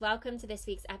Welcome to this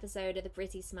week's episode of the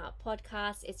Pretty Smart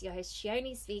Podcast. It's your host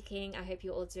Shioni speaking. I hope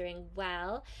you're all doing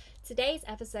well. Today's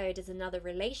episode is another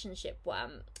relationship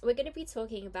one. We're going to be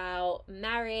talking about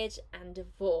marriage and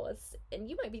divorce. And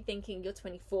you might be thinking, you're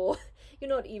 24,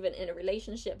 you're not even in a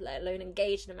relationship, let alone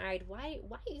engaged and married. Why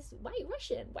are you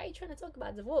rushing? Why are you trying to talk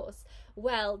about divorce?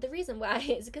 Well, the reason why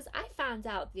is because I found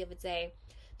out the other day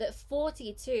that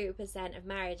 42% of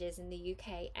marriages in the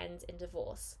UK end in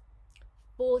divorce.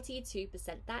 42%.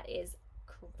 That is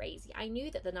crazy. I knew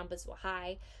that the numbers were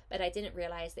high, but I didn't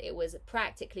realize that it was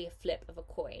practically a flip of a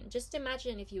coin. Just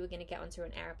imagine if you were going to get onto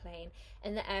an airplane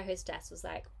and the air hostess was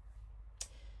like,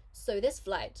 so this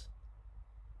flight,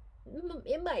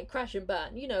 it might crash and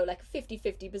burn, like a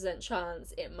 50%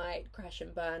 chance it might crash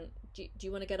and burn. Do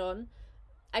you want to get on?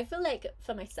 I feel like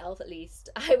for myself, at least,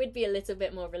 I would be a little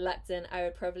bit more reluctant. I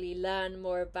would probably learn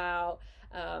more about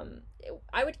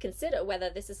I would consider whether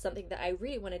this is something that I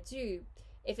really want to do.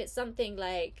 If it's something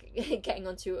like getting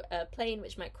onto a plane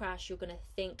which might crash, you're going to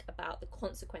think about the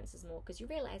consequences more because you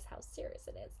realize how serious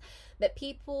it is. But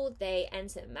people, they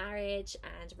enter marriage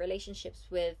and relationships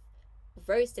with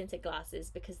rose-tinted glasses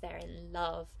because they're in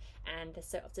love and they're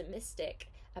so optimistic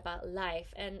about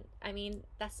life. And I mean,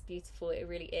 that's beautiful, it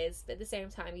really is, but at the same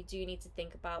time you do need to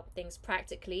think about things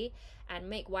practically and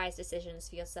make wise decisions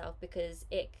for yourself because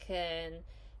it can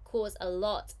cause a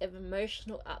lot of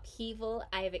emotional upheaval.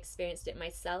 I have experienced it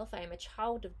myself. I am a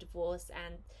child of divorce,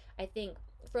 and I think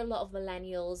for a lot of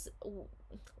millennials,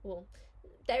 well,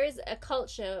 there is a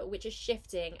culture which is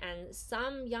shifting, and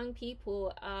some young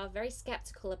people are very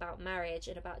skeptical about marriage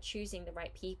and about choosing the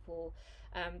right people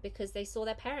because they saw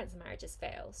their parents' marriages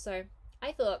fail. So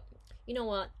I thought, you know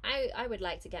what, I would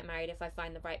like to get married if I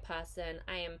find the right person.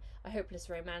 I am a hopeless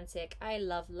romantic. I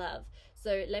love love.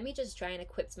 So let me just try and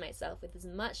equip myself with as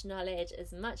much knowledge,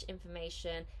 as much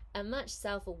information, and much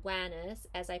self-awareness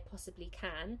as I possibly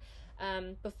can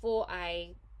before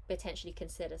I potentially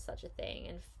consider such a thing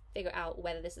and figure out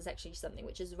whether this is actually something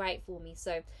which is right for me.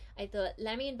 So I thought,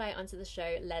 let me invite onto the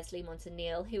show Leslie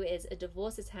Montanil, who is a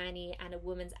divorce attorney and a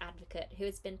women's advocate who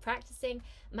has been practicing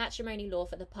matrimony law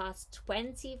for the past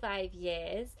 25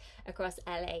 years across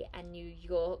LA and New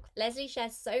York. Leslie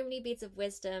shares so many beads of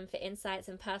wisdom for insights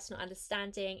and personal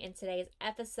understanding in today's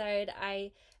episode.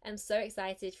 I am so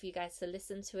excited for you guys to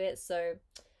listen to it. So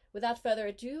without further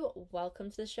ado,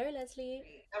 welcome to the show, Leslie.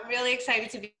 I'm really excited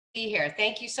to be here.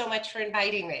 Thank you so much for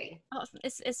inviting me. Oh,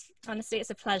 it's honestly, it's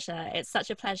a pleasure. It's such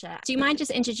a pleasure. Do you mind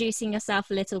just introducing yourself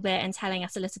a little bit and telling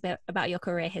us a little bit about your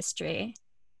career history?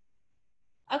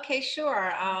 Okay,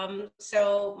 sure.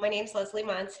 So my name's Leslie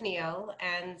Montanil,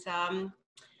 and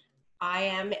I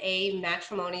am a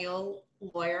matrimonial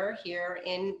lawyer here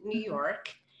in New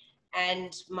York.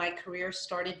 And my career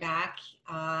started back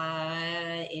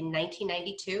in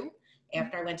 1992.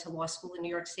 After I went to law school in New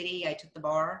York City, I took the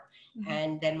bar.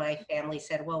 And then my family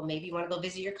said, well, maybe you want to go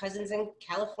visit your cousins in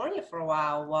California for a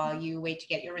while you wait to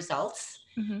get your results.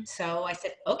 So I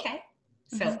said, okay.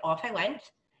 So off I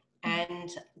went and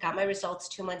got my results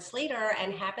 2 months later,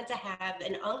 and happened to have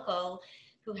an uncle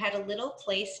who had a little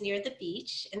place near the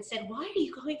beach and said, why are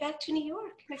you going back to New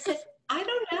York? And I said, I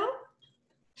don't know.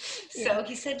 So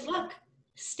he said, look,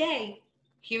 stay.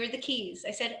 Here are the keys.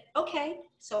 I said, okay.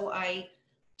 So I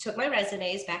took my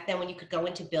resumes back then when you could go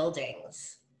into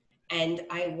buildings. And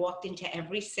I walked into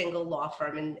every single law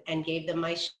firm and gave them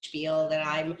my spiel that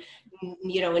I'm,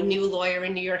 a new lawyer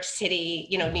in New York City,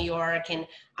 New York, and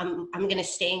I'm going to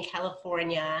stay in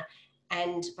California.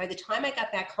 And by the time I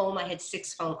got back home, I had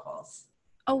 6 phone calls.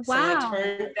 Oh, wow. So I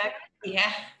turned back.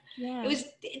 Yeah. It was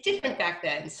different back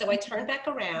then. So I turned back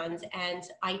around and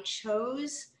I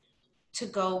chose to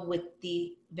go with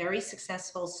the very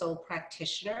successful sole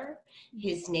practitioner.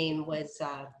 His name was,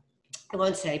 I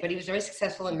won't say, but he was very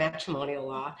successful in matrimonial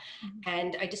law.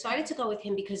 And I decided to go with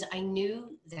him because I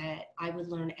knew that I would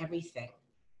learn everything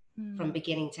from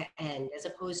beginning to end, as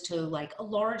opposed to like a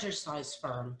larger size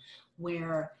firm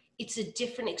where it's a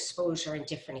different exposure and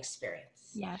different experience.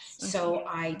 Yes. So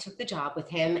I took the job with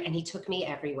him and he took me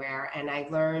everywhere, and I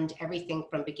learned everything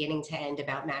from beginning to end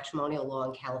about matrimonial law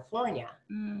in California.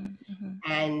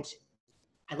 And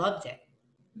I loved it.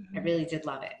 I really did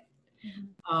love it.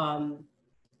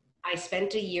 I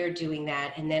spent a year doing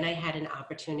that, and then I had an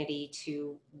opportunity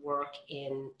to work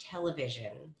in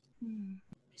television.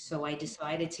 So I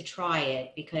decided to try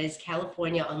it because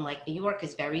California, unlike New York,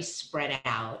 is very spread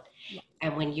out.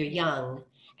 And when you're young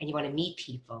and you want to meet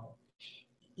people,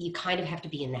 you kind of have to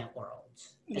be in that world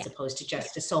as opposed to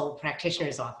just a sole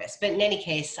practitioner's office. But in any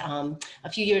case, a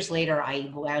few years later, I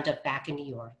wound up back in New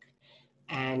York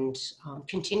and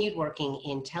continued working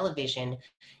in television.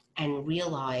 and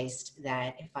realized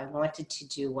that if I wanted to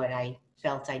do what I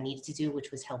felt I needed to do,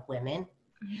 which was help women,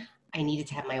 Mhm. I needed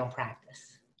to have my own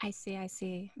practice. I see. I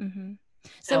see. Mm-hmm. So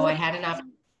So I what, had an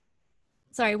opportunity.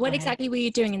 sorry, Go what ahead. exactly were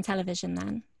you doing in television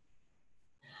then?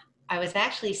 I was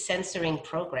actually censoring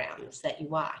programs that you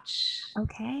watch.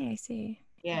 Okay, I see.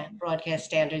 Yeah, broadcast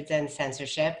standards and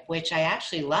censorship, which I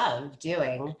actually love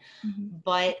doing, Mm-hmm.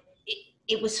 but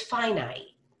it was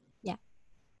finite. Yeah.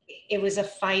 It was a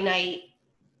finite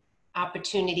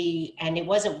opportunity, and it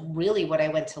wasn't really what I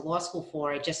went to law school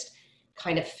for. I just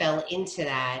kind of fell into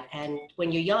that. And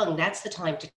when you're young, that's the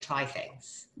time to try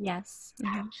things Yes.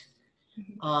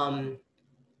 Mm-hmm. out.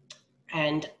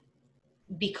 And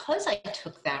because I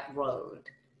took that road,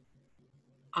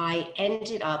 I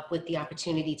ended up with the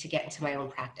opportunity to get into my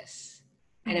own practice.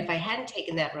 And if I hadn't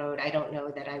taken that road, I don't know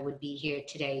that I would be here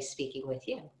today speaking with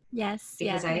you. Yes.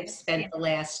 Because Yes. I have spent the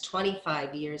last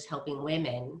 25 years helping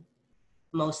women,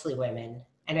 mostly women,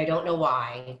 and I don't know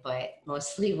why, but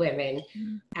mostly women,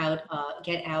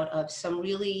 get out of some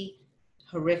really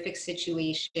horrific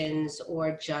situations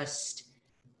or just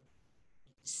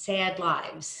sad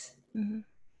lives Mm-hmm.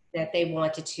 that they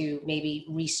wanted to maybe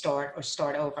restart or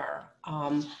start over.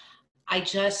 I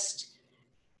just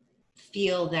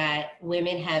feel that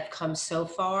women have come so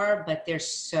far, but there's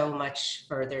so much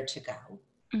further to go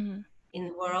Mm-hmm. in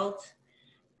the world.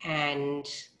 And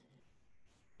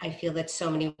I feel that so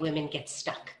many women get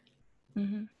stuck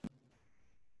Mm-hmm.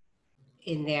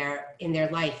 in their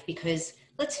life because,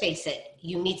 let's face it,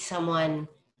 you meet someone,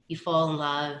 you fall in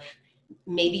love,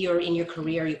 maybe you're in your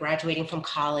career, you're graduating from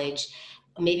college,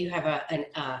 maybe you have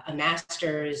a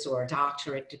master's or a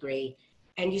doctorate degree,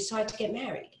 and you start to get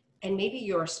married. And maybe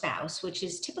your spouse, which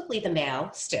is typically the male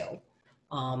still,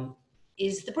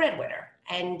 is the breadwinner,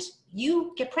 and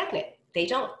you get pregnant. They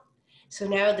don't. So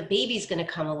now the baby's going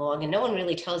to come along, and no one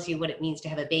really tells you what it means to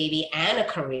have a baby and a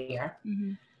career.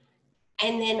 Mm-hmm.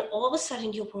 And then all of a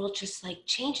sudden your world just like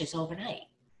changes overnight.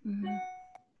 Mm-hmm.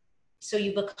 So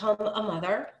you become a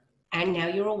mother, and now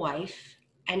you're a wife.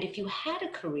 And if you had a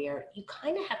career, you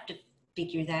kind of have to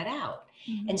figure that out.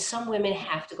 Mm-hmm. And some women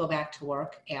have to go back to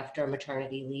work after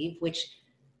maternity leave, which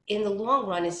in the long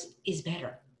run is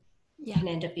better. Yeah. Can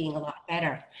end up being a lot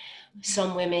better.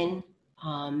 Some women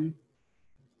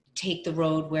take the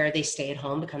road where they stay at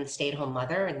home, become the stay-at-home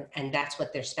mother, and that's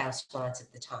what their spouse wants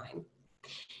at the time,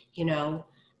 you know.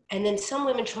 And then some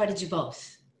women try to do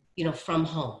both, you know, from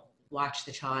home, watch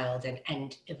the child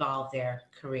and evolve their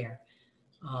career.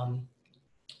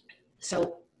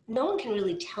 So no one can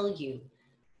really tell you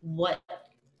what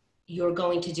you're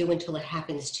going to do until it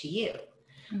happens to you.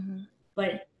 Mm-hmm.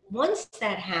 But once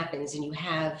that happens and you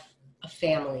have a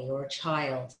family or a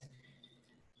child,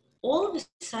 all of a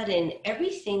sudden,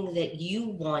 everything that you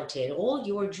wanted, all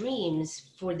your dreams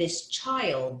for this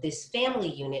child, this family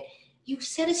unit, you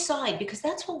set aside because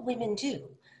that's what women do.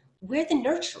 We're the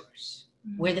nurturers.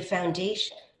 Mm-hmm. We're the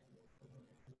foundation.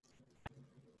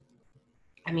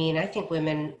 I mean, I think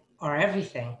women are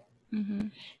everything. Mm-hmm.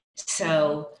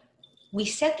 So we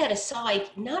set that aside,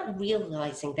 not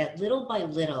realizing that little by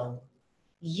little,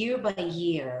 year by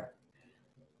year,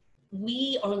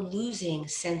 we are losing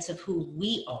sense of who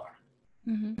we are.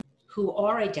 Mm-hmm. Who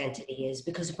our identity is,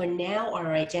 because for now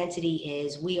our identity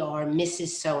is we are Mrs.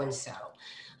 So-and-so.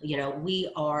 You know,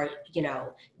 we are, you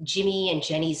know, Jimmy and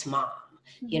Jenny's mom.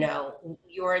 Mm-hmm. You know,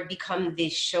 you're become the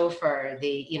chauffeur,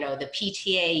 the, you know, the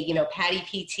PTA, you know, Patty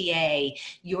PTA,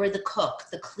 you're the cook,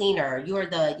 the cleaner, you're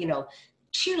the, you know,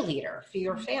 cheerleader for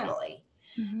your family.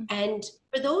 Mm-hmm. And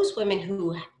for those women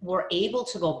who were able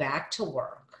to go back to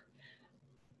work,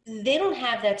 they don't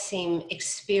have that same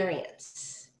experience.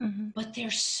 Mm-hmm. But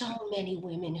there's so many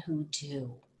women who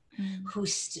do, Mm-hmm. who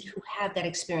have that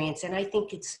experience. And I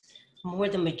think it's more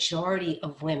the majority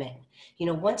of women. You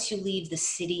know, once you leave the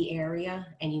city area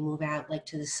and you move out like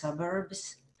to the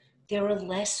suburbs, there are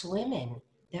less women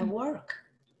that work.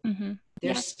 Mm-hmm.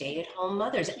 They're Yeah. stay-at-home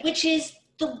mothers, which is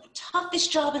the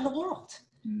toughest job in the world.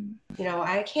 Mm-hmm. You know,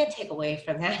 I can't take away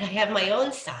from that. I have my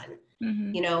own son,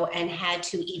 Mm-hmm. you know, and had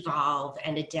to evolve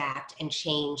and adapt and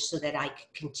change so that I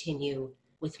could continue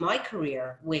with my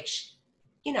career, which,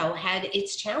 you know, had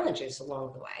its challenges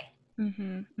along the way.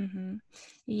 Mm-hmm. Mm-hmm.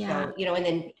 Yeah. So, you know, and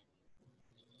then,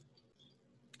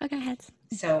 Oh, go ahead.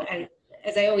 so, and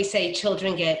as I always say,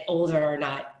 children get older,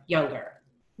 not younger.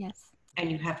 Yes.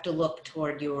 And you have to look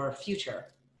toward your future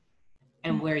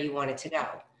and where you want it to go.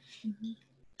 Mm-hmm.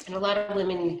 And a lot of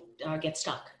women get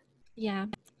stuck. Yeah.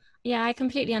 Yeah, I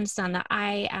completely understand that.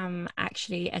 I am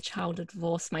actually a child of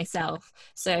divorce myself,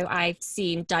 so I've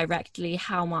seen directly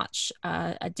how much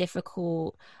a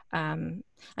difficult,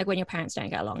 like when your parents don't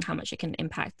get along, how much it can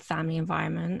impact the family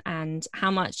environment and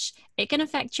how much it can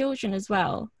affect children as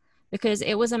well. Because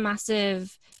it was a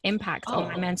massive impact on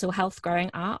my Oh, mental health growing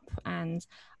up, and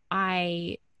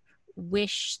I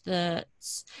wish that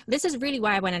this is really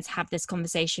why I wanted to have this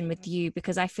conversation with you,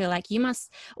 because I feel like you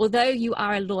must, although you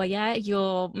are a lawyer,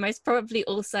 you're most probably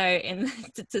also in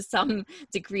to some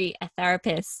degree a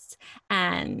therapist,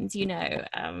 and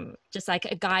just like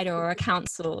a guide or a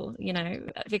counsel,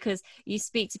 because you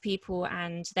speak to people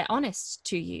and they're honest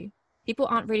to you. People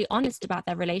aren't really honest about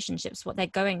their relationships, what they're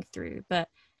going through, but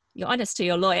you're honest to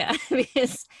your lawyer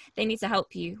because they need to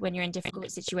help you when you're in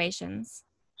difficult situations.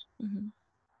 Mm-hmm.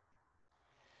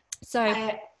 So,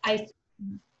 I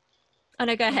oh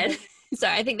no, go go ahead. ahead.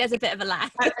 Sorry, I think there's a bit of a lag.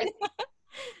 I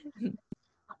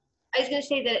was going to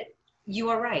say that you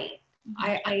are right.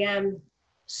 I am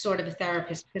sort of a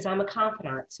therapist because I'm a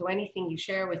confidant. So anything you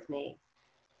share with me,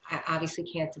 I obviously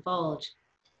can't divulge.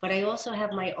 But I also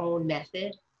have my own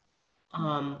method.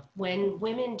 When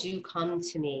women do come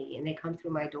to me and they come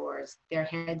through my doors, their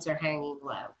heads are hanging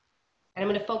low. And I'm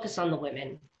going to focus on the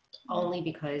women only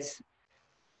because,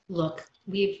 look,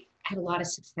 we've had a lot of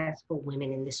successful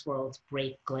women in this world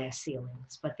break glass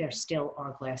ceilings, but there still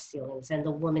are glass ceilings, and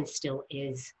the woman still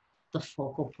is the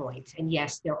focal point. And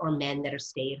yes, there are men that are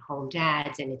stay-at-home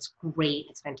dads, and it's great,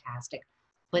 it's fantastic,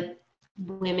 but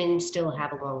women still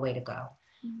have a long way to go.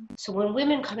 So when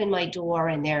women come in my door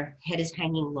and their head is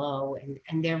hanging low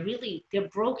and they're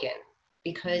broken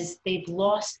because they've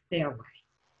lost their way,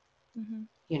 Mm-hmm.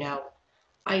 you know,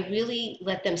 I really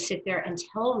let them sit there and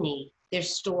tell me their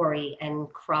story and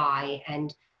cry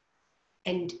and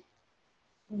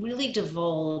really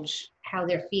divulge how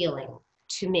they're feeling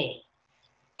to me.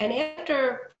 And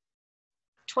after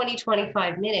 20,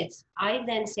 25 minutes, I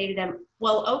then say to them,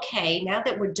 well, okay, now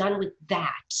that we're done with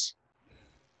that,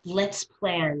 let's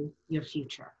plan your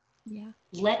future. Yeah.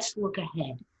 Let's look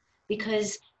ahead,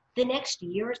 because the next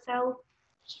year or so,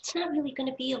 it's not really going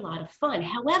to be a lot of fun.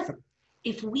 However,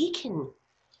 if we can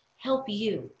help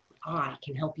you, I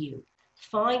can help you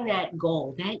find that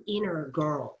goal, that inner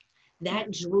girl,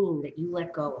 that dream that you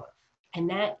let go of, and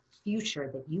that future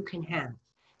that you can have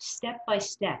step by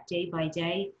step, day by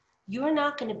day. You're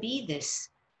not going to be this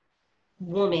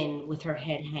woman with her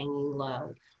head hanging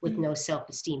low, with Mm-hmm. no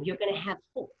self-esteem. You're going to have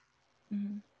hope.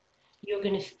 Mm-hmm. You're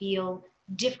going to feel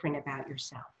different about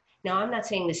yourself. Now, I'm not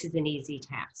saying this is an easy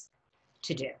task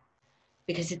to do,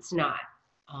 because it's not.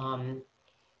 Um,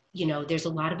 there's a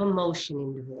lot of emotion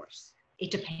in divorce. It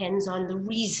depends on the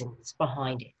reasons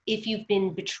behind it. If you've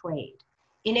been betrayed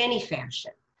in any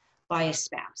fashion by a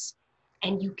spouse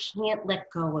and you can't let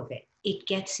go of it, it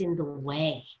gets in the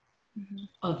way Mm-hmm.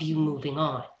 of you moving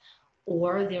on.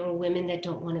 Or there are women that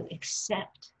don't want to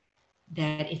accept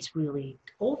that it's really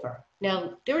over.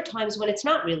 Now, there are times when it's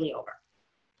not really over,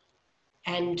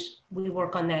 and we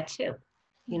work on that too.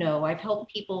 I've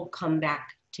helped people come back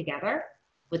together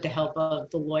with the help of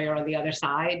the lawyer on the other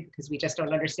side, because we just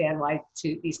don't understand why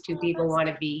these two Oh, people that's want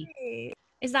to be. great.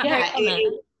 Is that very Yeah,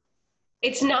 common?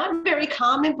 it's not very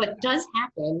common, but does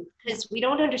happen, because we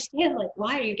don't understand, like,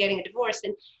 why are you getting a divorce?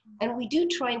 And we do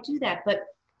try and do that, but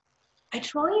I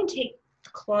try and take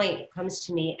the client who comes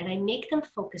to me and I make them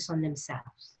focus on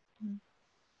themselves. Mm-hmm.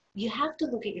 You have to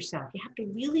look at yourself. You have to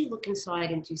really look inside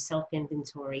and do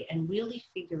self-inventory and really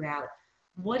figure out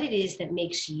what it is that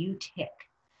makes you tick,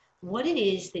 what it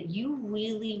is that you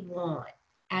really want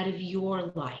out of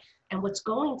your life and what's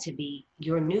going to be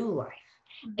your new life.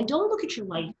 And don't look at your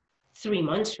life 3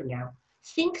 months from now.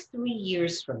 Think 3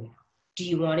 years from now. Do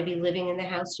you want to be living in the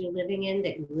house you're living in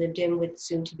that you lived in with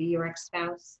soon to be your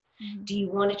ex-spouse? Mm-hmm. Do you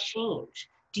want to change?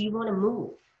 Do you want to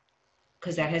move?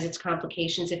 Because that has its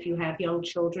complications if you have young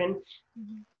children.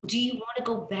 Mm-hmm. Do you want to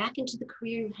go back into the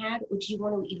career you had, or do you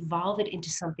want to evolve it into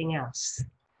something else?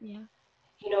 Yeah.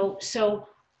 So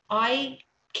I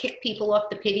kick people off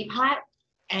the pity pot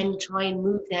and try and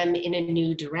move them in a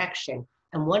new direction.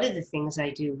 And one of the things I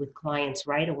do with clients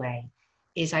right away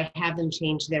is I have them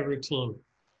change their routine.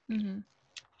 Mm-hmm.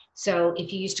 So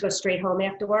if you used to go straight home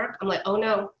after work, I'm like, oh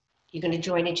no, you're going to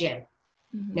join a gym.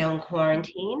 Mm-hmm. Now in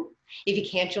quarantine, if you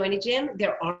can't join a gym,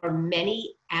 there are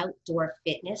many outdoor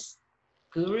fitness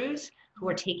gurus who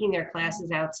are taking their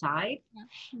classes outside. Yeah.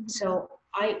 Mm-hmm. So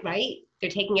they're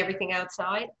taking everything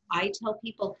outside. I tell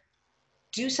people,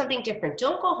 do something different.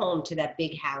 Don't go home to that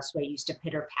big house where you used to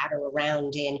pitter patter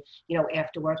around in,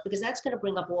 after work, because that's going to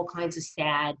bring up all kinds of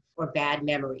sad or bad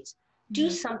memories. Do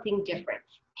Mm-hmm. something different.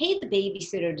 pay the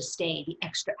babysitter to stay the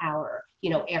extra hour,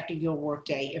 after your work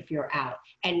day if you're out,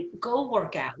 and go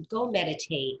work out, go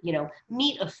meditate,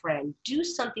 meet a friend, do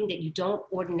something that you don't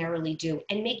ordinarily do,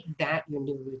 and make that your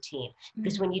new routine.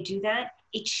 Because when you do that,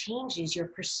 it changes your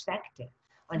perspective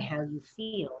on how you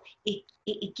feel.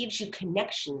 It gives you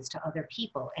connections to other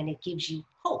people, and it gives you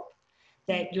hope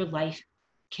that your life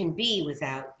can be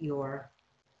without your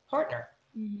partner,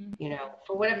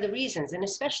 for whatever the reasons, and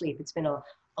especially if it's been a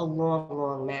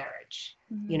long marriage.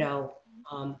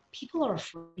 People are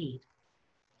afraid.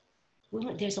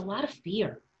 There's a lot of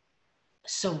fear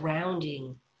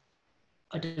surrounding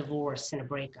a divorce and a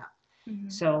breakup.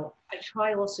 So I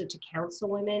try also to counsel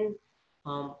women,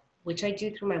 which I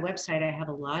do through my website. I have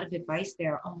a lot of advice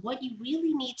there on what you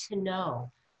really need to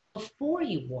know before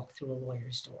you walk through a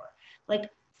lawyer's door, like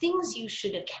things you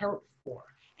should account for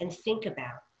and think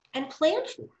about and plan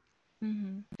for.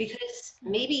 Because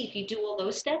maybe if you do all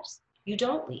those steps, you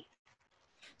don't leave.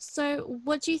 So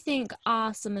what do you think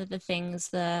are some of the things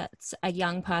that a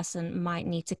young person might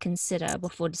need to consider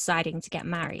before deciding to get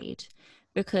married?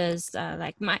 Because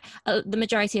the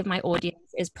majority of my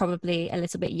audience is probably a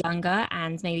little bit younger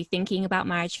and maybe thinking about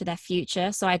marriage for their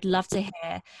future. So I'd love to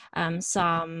hear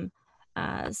some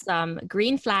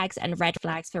green flags and red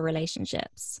flags for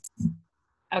relationships.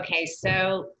 Okay,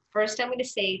 so first I'm going to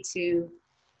say to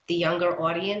the younger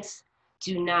audience,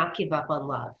 do not give up on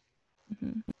love.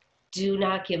 Do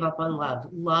not give up on love.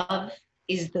 Love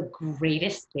is the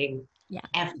greatest thing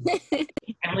ever.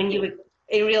 And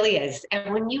it really is.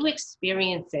 And when you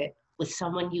experience it with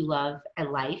someone you love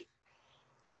and life,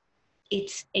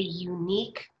 it's a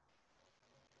unique,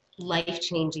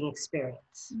 life-changing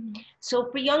experience. So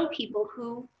for young people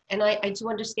who, and I do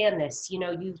understand this,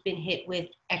 you've been hit with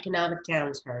economic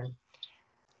downturn,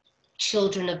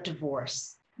 children of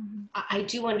divorce. I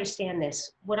do understand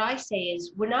this. What I say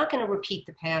is, we're not going to repeat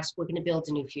the past. We're going to build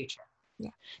a new future.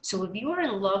 So if you are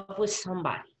in love with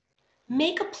somebody,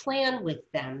 make a plan with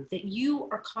them that you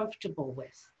are comfortable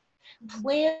with.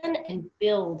 Plan and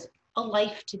build a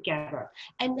life together.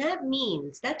 And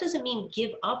that doesn't mean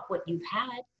give up what you've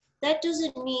had. That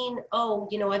doesn't mean,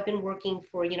 I've been working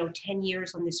for, 10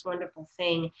 years on this wonderful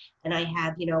thing, and I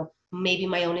have, maybe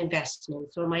my own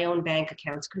investments or my own bank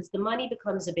accounts, because the money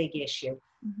becomes a big issue.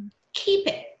 Keep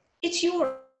it. It's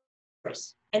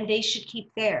yours. And they should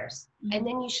keep theirs. And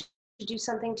then you should do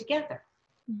something together.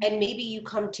 And maybe you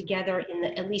come together in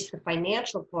at least the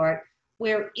financial part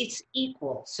where it's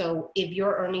equal. So if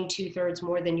you're earning 2/3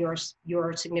 more than your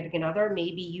significant other,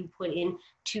 maybe you put in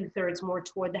 2/3 more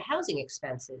toward the housing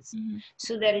expenses,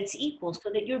 so that it's equal, so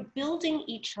that you're building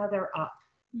each other up,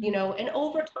 and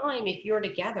over time, if you're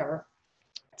together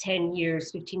 10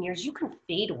 years, 15 years, you can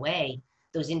fade away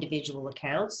those individual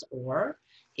accounts, or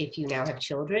if you now have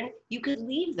children, you could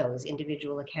leave those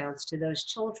individual accounts to those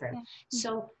children.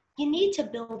 So you need to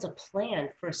build a plan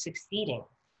for succeeding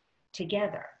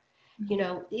together.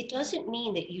 It doesn't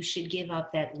mean that you should give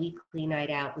up that weekly night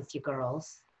out with your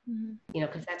girls,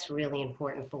 because that's really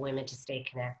important for women to stay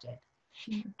connected.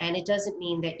 And it doesn't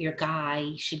mean that your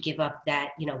guy should give up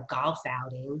that, golf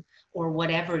outing or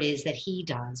whatever it is that he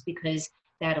does, because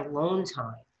that alone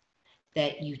time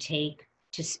that you take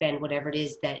to spend whatever it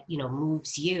is that,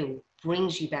 moves you,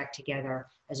 brings you back together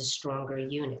as a stronger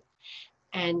unit.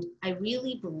 And I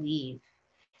really believe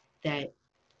that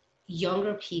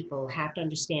younger people have to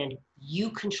understand you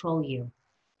control you.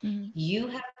 You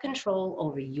have control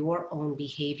over your own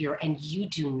behavior, and you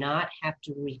do not have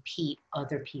to repeat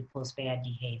other people's bad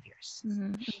behaviors.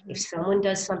 If someone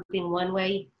does something one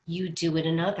way, you do it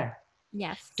another.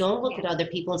 Yes. Don't look at other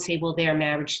people and say, well, their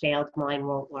marriage failed, mine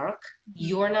won't work.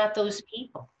 You're not those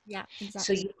people. Yeah, exactly.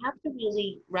 So you have to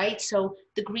really, right? So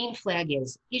the green flag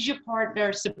is your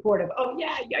partner supportive? Oh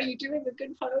yeah, you're doing a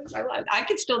good pose. I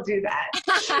can still do that.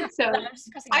 So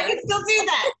I can still do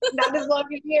that. Not as long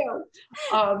as you.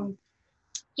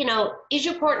 Is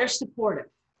your partner supportive?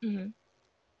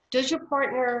 Does your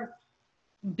partner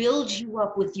build you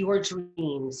up with your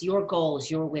dreams, your goals,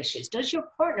 your wishes? Does your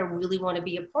partner really want to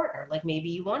be a partner? Like maybe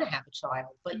you want to have a child,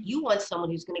 but you want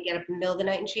someone who's going to get up in the middle of the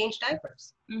night and change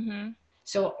diapers.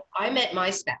 So I met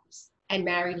my spouse and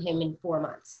married him in 4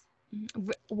 months.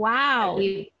 Wow.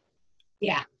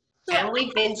 And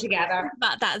we've been together.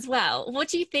 About that as well. What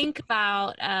do you think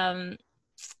about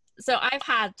so I've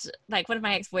had, like, one of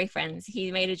my ex-boyfriends,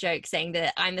 he made a joke saying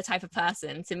that I'm the type of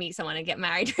person to meet someone and get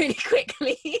married really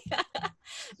quickly.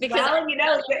 Because I'm a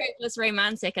hopeless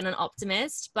romantic and an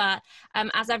optimist. But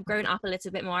as I've grown up a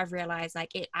little bit more, I've realized,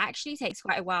 like, it actually takes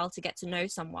quite a while to get to know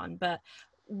someone. But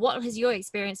what has your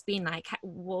experience been like?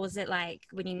 What was it like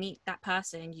when you meet that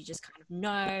person? You just kind of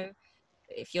know?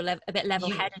 if you're a bit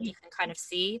level-headed, you can kind of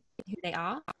see who they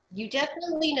are. You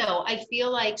definitely know. I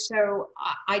feel like, so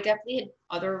I definitely had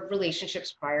other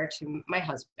relationships prior to my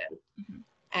husband.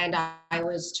 And I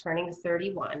was turning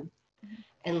 31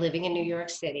 and living in New York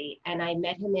City. And I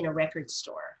met him in a record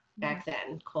store back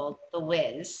then called The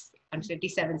Wiz on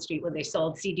 57th Street, where they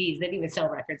sold CDs. They didn't even sell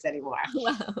records anymore.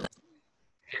 Wow.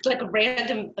 Like a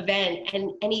random event.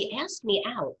 And he asked me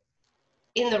out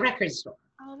in the record store.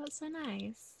 Oh, that's so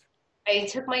nice. I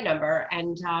took my number,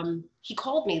 and he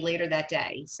called me later that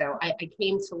day. So I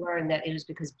came to learn that it was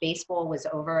because baseball was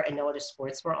over and no other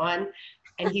sports were on.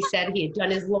 And he said he had done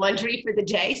his laundry for the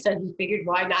day, so he figured,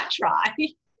 why not try?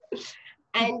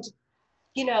 And,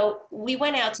 you know, we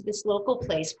went out to this local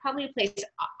place, probably a place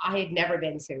I had never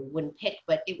been to, wouldn't pick,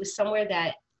 but it was somewhere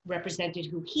that represented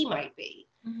who he might be.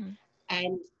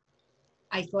 And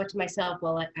I thought to myself,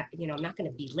 well, I'm not going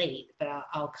to be late, but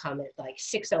I'll come at like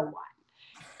 6:01.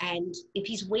 And if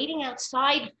he's waiting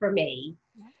outside for me,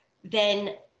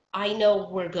 then I know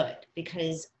we're good,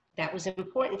 because that was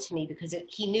important to me, because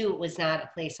he knew it was not a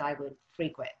place I would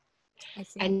frequent. I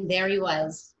see. And there he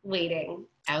was waiting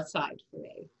outside for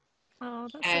me. Oh,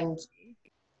 that's and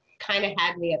kind of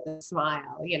had me at the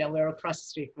smile. You know, we were across the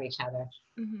street from each other.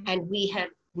 And we have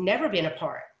never been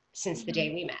apart since the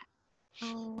day we met.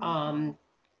 Oh.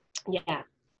 Yeah.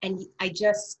 And I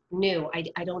just knew,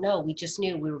 I don't know, we just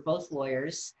knew we were both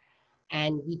lawyers,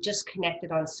 and we just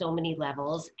connected on so many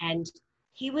levels. And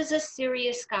he was a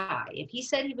serious guy. If he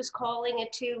said he was calling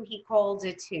it 2, he called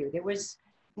it 2. There was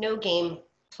no game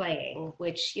playing,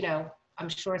 which, you know, I'm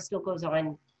sure still goes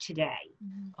on today.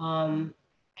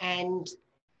 And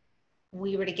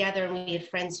we were together, and we had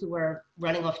friends who were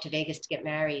running off to Vegas to get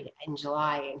married in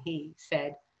July. And he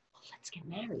said, well, let's get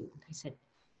married. I said,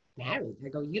 married? I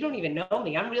go, you don't even know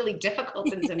me. I'm really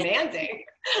difficult and demanding.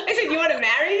 I said, you want to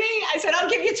marry me? I said, I'll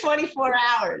give you 24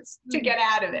 hours to get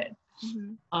out of it.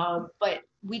 But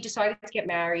we decided to get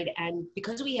married. And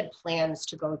because we had plans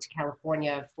to go to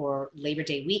California for Labor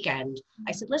Day weekend,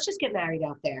 I said, let's just get married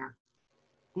out there.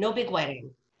 No big wedding.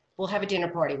 We'll have a dinner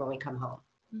party when we come home.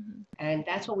 And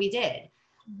that's what we did.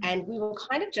 And we were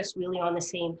kind of just really on the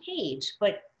same page,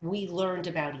 but we learned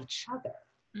about each other.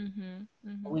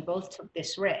 We both took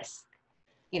this risk,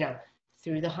 you know,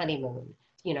 through the honeymoon,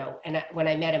 you know. And when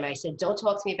I met him, I said, don't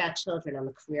talk to me about children. I'm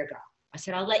a career girl. I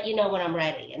said, I'll let you know when I'm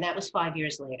ready. And that was 5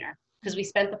 years later, because we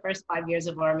spent the first 5 years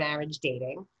of our marriage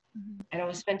dating, and it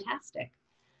was fantastic.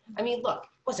 I mean, look,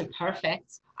 it wasn't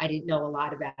perfect. I didn't know a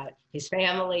lot about his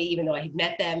family, even though I had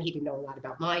met them. He didn't know a lot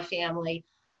about my family.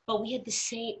 But we had the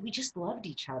same, we just loved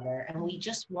each other, and we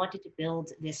just wanted to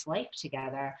build this life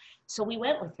together. So we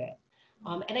went with it.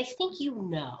 And I think you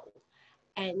know,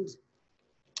 and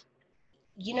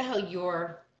you know how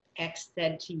your ex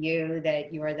said to you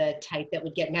that you're the type that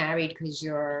would get married because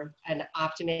you're an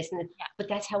optimist, but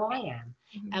that's how I am.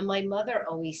 And my mother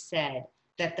always said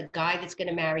that the guy that's going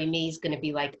to marry me is going to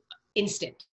be like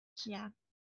instant.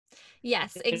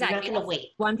 Yes, exactly. You're not going to wait.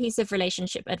 One piece of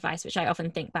relationship advice which I often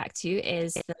think back to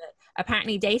is that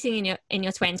apparently dating in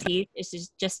your 20s is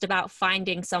just about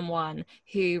finding someone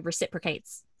who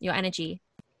reciprocates your energy,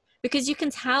 because you can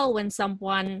tell when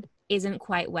someone isn't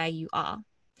quite where you are.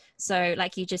 So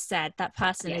like you just said, that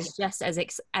person is just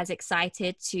as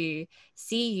excited to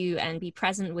see you and be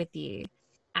present with you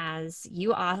as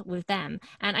you are with them.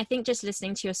 And I think just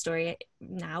listening to your story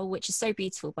now, which is so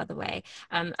beautiful, by the way,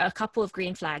 a couple of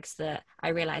green flags that I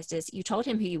realized is you told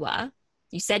him who you were,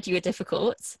 you said you were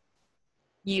difficult,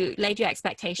 you laid your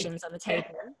expectations on the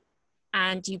table,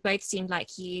 and you both seemed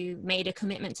like you made a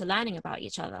commitment to learning about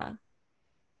each other,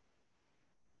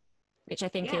 which I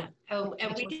think is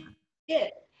and we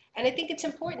did. And I think it's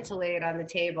important to lay it on the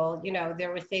table. You know, there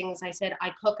were things I said,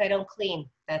 I cook, I don't clean.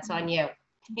 That's on you.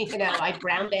 You know, I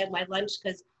brown bag my lunch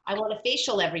because I want a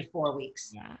facial every 4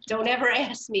 weeks. Don't ever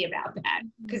ask me about that,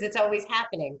 because it's always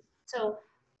happening. So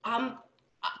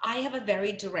I have a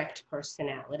very direct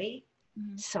personality.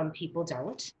 Some people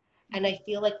don't. And I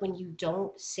feel like when you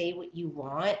don't say what you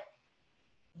want,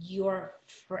 you're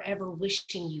forever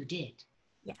wishing you did.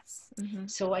 Yes.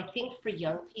 So I think for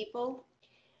young people,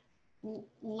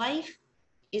 life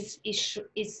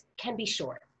can be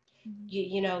short.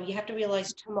 You know, you have to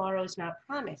realize tomorrow's not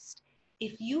promised.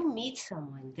 If you meet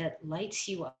someone that lights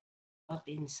you up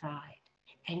inside,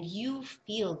 and you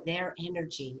feel their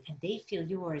energy and they feel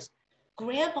yours,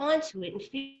 grab onto it and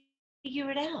figure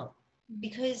it out.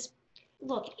 Because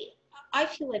look, I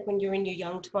feel like when you're in your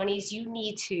young 20s, you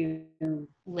need to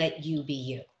let you be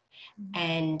you,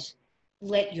 and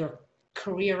let your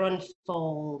career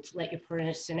unfold, let your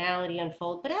personality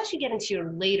unfold. But as you get into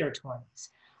your later 20s,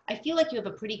 I feel like you have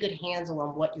a pretty good handle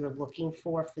on what you're looking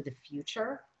for the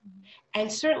future.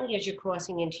 And certainly as you're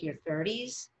crossing into your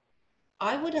 30s,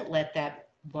 I wouldn't let that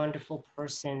wonderful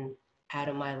person out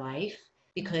of my life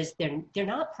because they're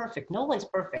not perfect. No one's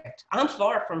perfect. I'm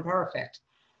far from perfect.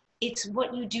 It's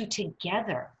what you do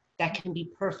together that can be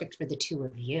perfect for the two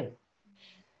of you.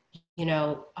 You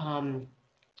know,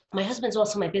 my husband's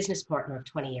also my business partner of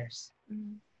 20 years.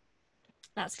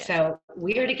 That's good. So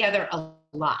we're together a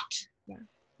lot, Yeah.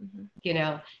 you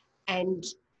know, and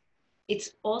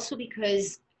it's also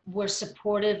because we're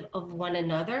supportive of one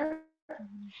another.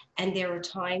 And there are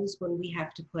times when we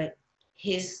have to put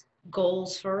his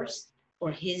goals first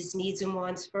or his needs and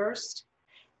wants first.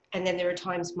 And then there are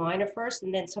times mine are first,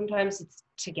 and then sometimes it's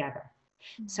together.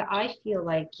 So I feel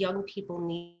like young people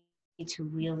need to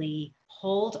really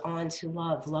hold on to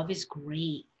love. Love is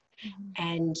great.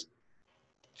 And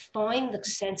find the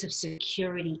sense of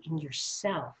security in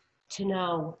yourself to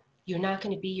know you're not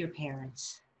going to be your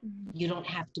parents. You don't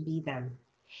have to be them.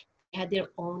 They had their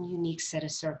own unique set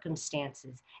of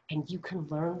circumstances, and you can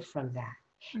learn from that.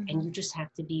 And you just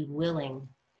have to be willing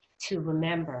to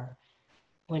remember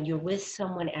when you're with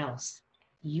someone else,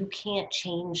 you can't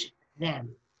change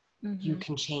them. You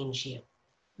can change you.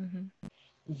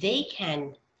 They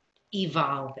can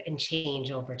evolve and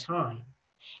change over time.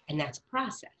 And that's a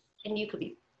process. And you could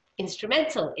be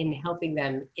instrumental in helping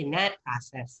them in that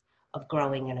process of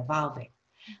growing and evolving.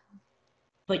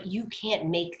 But you can't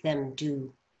make them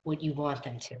do what you want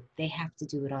them to. They have to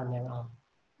do it on their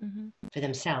own for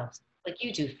themselves, like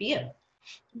you do for you.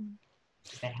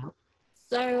 Does that help?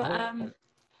 So,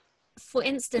 for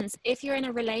instance, if you're in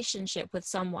a relationship with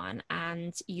someone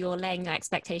and you're laying your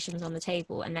expectations on the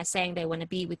table and they're saying they want to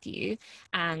be with you,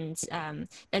 and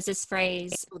there's this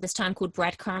phrase or this term called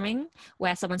breadcrumbing,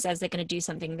 where someone says they're going to do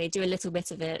something, they do a little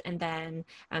bit of it, and then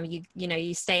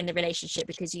you stay in the relationship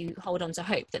because you hold on to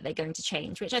hope that they're going to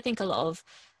change, which I think a lot of,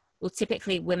 well,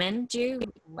 typically women do.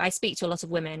 I speak to a lot of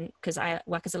women because I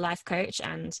work as a life coach,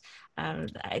 and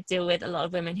I deal with a lot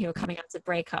of women who are coming out of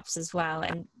breakups as well.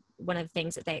 And one of the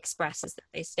things that they express is that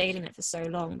they stayed in it for so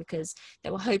long because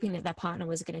they were hoping that their partner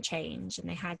was going to change, and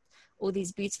they had all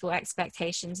these beautiful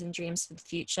expectations and dreams for the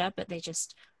future, but they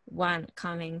just weren't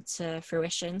coming to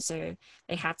fruition. So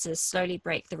they had to slowly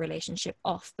break the relationship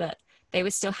off, but they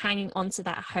were still hanging on to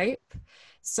that hope.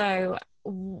 So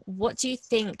what do you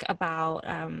think about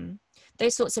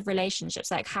those sorts of relationships?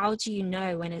 Like, how do you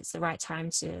know when it's the right time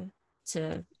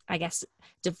to I guess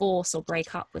divorce or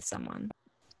break up with someone?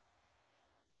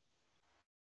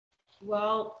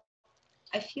 Well,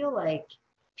 I feel like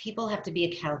people have to be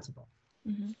accountable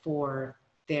for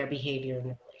their behavior in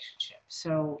the relationship.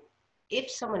 So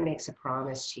if someone makes a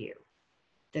promise to you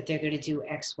that they're going to do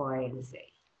X, Y, and Z,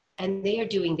 and they are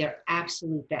doing their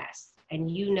absolute best, and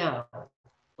you know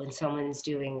when someone's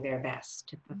doing their best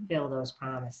to fulfill those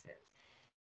promises,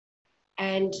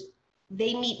 and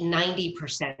they meet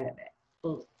 90% of it,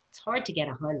 well, it's hard to get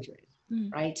 100,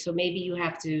 right? So maybe you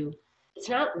have to, it's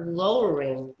not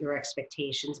lowering your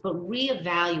expectations, but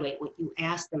reevaluate what you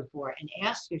ask them for and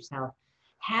ask yourself,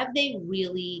 have they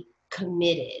really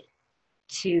committed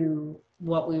to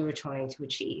what we were trying to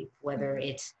achieve? Whether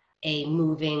it's a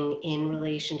moving in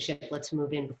relationship, let's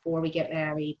move in before we get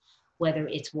married, whether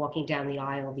it's walking down the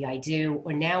aisle of the I do,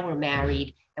 or now we're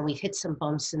married and we've hit some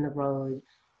bumps in the road.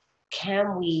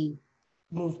 Can we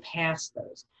move past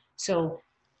those? So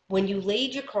when you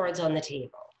laid your cards on the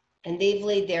table, and they've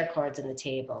laid their cards on the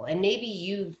table, and maybe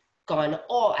you've gone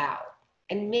all out,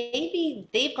 and maybe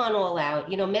they've gone all out.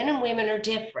 You know, men and women are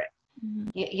different.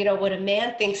 You know, what a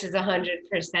man thinks is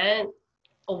 100%,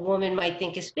 a woman might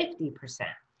think is 50%.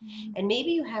 And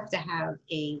maybe you have to have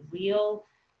a real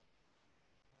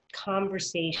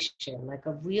conversation, like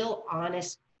a real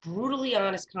honest, brutally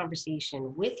honest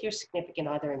conversation with your significant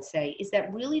other and say, is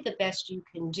that really the best you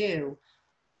can do?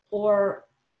 Or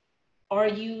are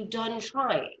you done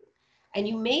trying? And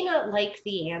you may not like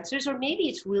the answers, or maybe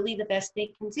it's really the best they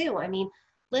can do. I mean,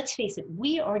 let's face it,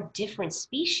 we are different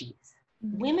species.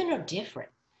 Women are different.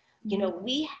 You know,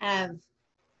 we're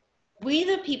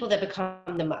the people that become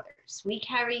the mothers. We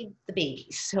carry the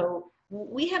babies. So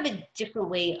we have a different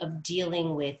way of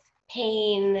dealing with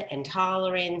pain and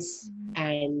tolerance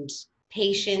and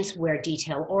patience. We're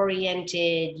detail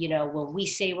oriented. You know, when we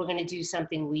say we're going to do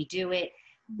something, we do it.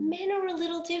 Men are a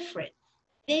little different.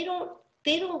 They don't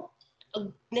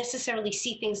necessarily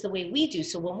see things the way we do.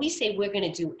 So when we say we're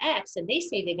going to do X and they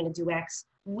say they're going to do X,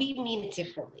 we mean it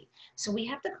differently. So we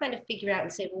have to kind of figure out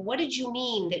and say, well, what did you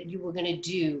mean that you were going to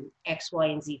do X, Y,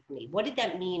 and Z for me? What did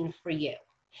that mean for you?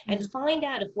 And find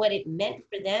out if what it meant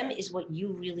for them is what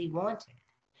you really wanted.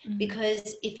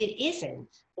 Because if it isn't,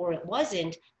 or it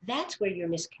wasn't, that's where your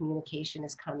miscommunication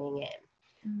is coming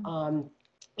in.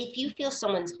 If you feel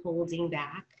someone's holding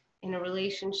back in a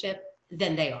relationship,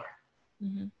 then they are.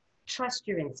 Trust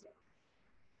your instinct.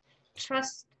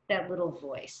 Trust that little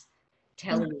voice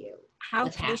telling you how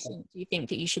what's happening. patient do you think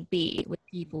that you should be with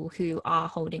people who are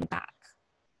holding back?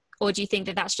 Or do you think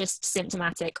that that's just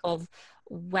symptomatic of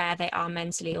where they are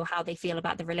mentally or how they feel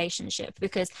about the relationship?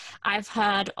 Because I've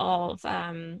heard of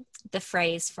the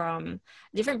phrase from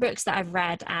different books that I've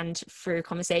read and through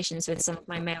conversations with some of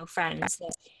my male friends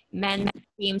that men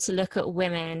seem to look at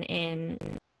women in,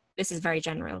 this is very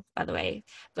general, by the way,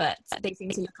 but they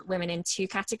seem to look at women in two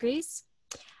categories,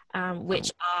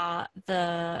 which are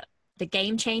the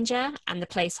game changer and the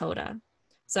placeholder.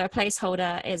 So a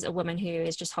placeholder is a woman who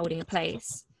is just holding a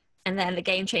place. And then the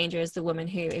game changer is the woman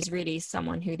who is really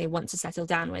someone who they want to settle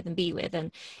down with and be with.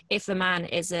 And if the man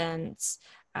isn't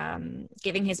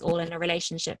giving his all in a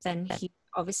relationship, then he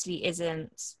obviously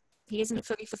isn't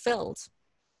fully fulfilled.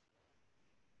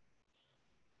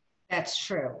 That's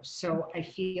true. So I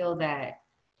feel that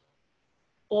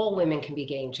all women can be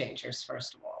game changers,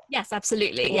 first of all. Yes,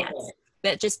 absolutely. Yes.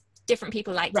 But just different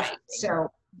people like right. So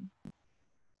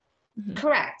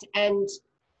correct. And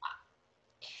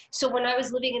so when I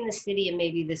was living in the city, and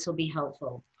maybe this will be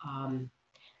helpful,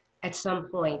 at some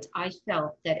point I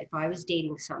felt that if I was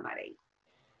dating somebody,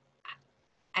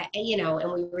 and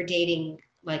we were dating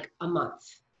like a month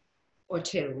or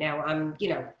two, now I'm,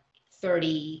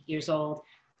 30 years old.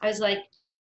 I was like,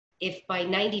 if by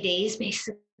 90 days,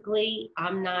 basically,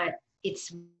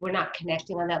 we're not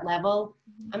connecting on that level,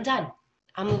 I'm done.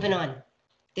 I'm moving on.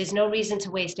 There's no reason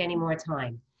to waste any more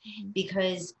time,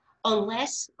 because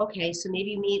unless, okay, so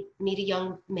maybe you meet a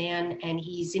young man and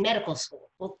he's in medical school.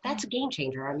 Well, that's a game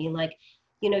changer. I mean,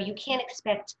 you can't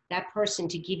expect that person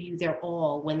to give you their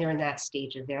all when they're in that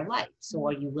stage of their life. So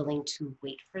are you willing to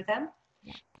wait for them?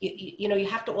 You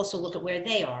have to also look at where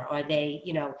they are. Are they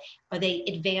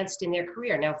advanced in their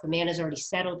career? Now, if the man is already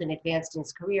settled and advanced in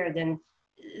his career, then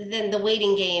the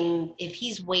waiting game, if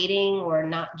he's waiting or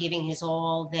not giving his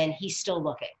all, then he's still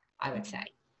looking, I would say.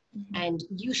 And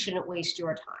you shouldn't waste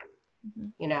your time,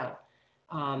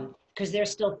 because they're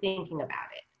still thinking about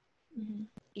it.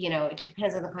 It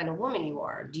depends on the kind of woman you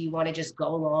are. Do you want to just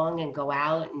go along and go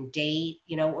out and date,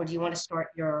 or do you want to start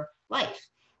your life?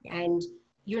 And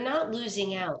you're not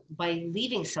losing out by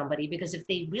leaving somebody, because if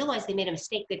they realize they made a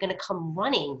mistake, they're going to come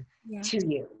running to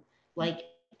you, like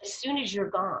as soon as you're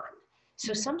gone.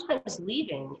 So sometimes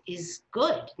leaving is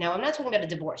good. Now, I'm not talking about a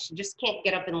divorce. You just can't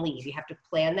get up and leave. You have to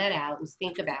plan that out and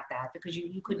think about that, because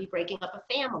you could be breaking up a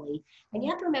family, and you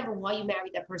have to remember why you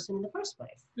married that person in the first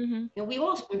place. We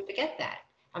often forget that.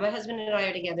 My husband and I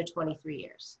are together 23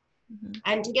 years.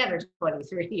 And together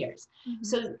 23 years.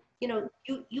 So,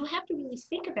 you have to really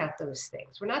think about those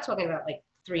things. We're not talking about like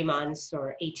 3 months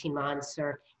or 18 months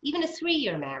or even a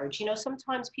 3-year marriage.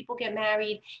 Sometimes people get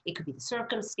married, it could be the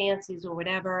circumstances or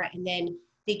whatever, and then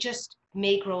they just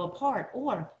may grow apart.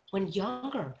 Or when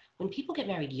people get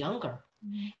married younger,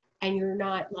 and you're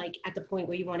not like at the point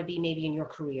where you want to be maybe in your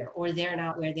career, or they're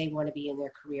not where they want to be in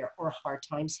their career, or hard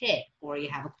times hit, or you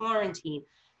have a quarantine,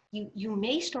 you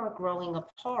may start growing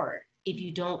apart if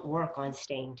you don't work on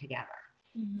staying together.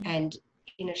 And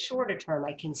in a shorter term,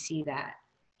 I can see that,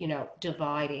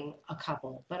 dividing a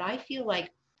couple. But I feel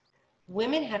like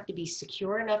women have to be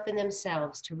secure enough in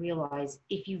themselves to realize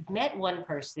if you've met one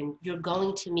person, you're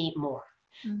going to meet more.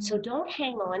 So don't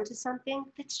hang on to something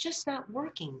that's just not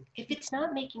working. If it's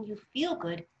not making you feel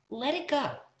good, let it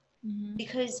go.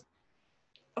 Because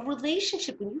a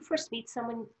relationship, when you first meet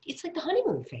someone, it's like the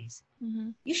honeymoon phase.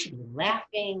 You should be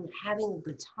laughing, having a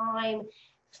good time,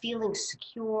 feeling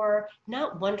secure,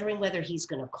 not wondering whether he's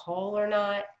going to call or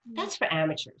not. That's for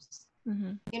amateurs.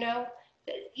 You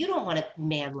don't want a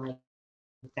man like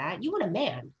that. You want a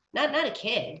man, not a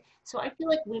kid. So I feel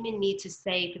like women need to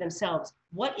say for themselves,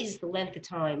 what is the length of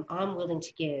time I'm willing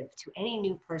to give to any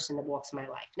new person that walks in my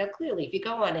life? Now, clearly, if you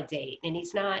go on a date and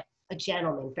he's not a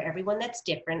gentleman, for everyone that's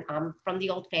different. I'm from the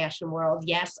old-fashioned world.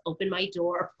 Yes, open my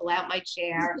door, pull out my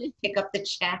chair, pick up the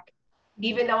check,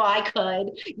 even though I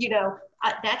could,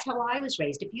 that's how I was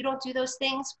raised. If you don't do those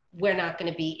things,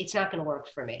 it's not going to work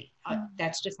for me.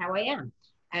 That's just how I am.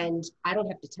 And I don't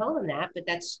have to tell them that, but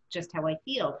that's just how I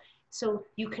feel. So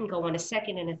you can go on a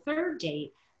second and a third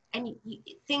date, and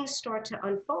things start to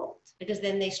unfold, because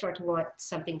then they start to want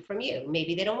something from you.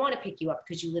 Maybe they don't want to pick you up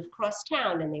because you live across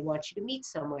town and they want you to meet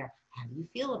somewhere. How do you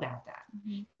feel about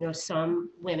that? Some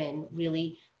women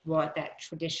really want that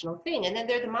traditional thing. And then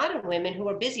there are the modern women who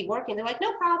are busy working. They're like,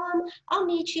 no problem, I'll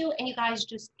meet you. And you guys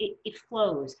just, it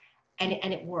flows and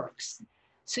it works.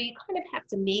 So you kind of have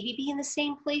to maybe be in the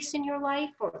same place in your life,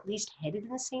 or at least headed in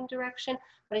the same direction.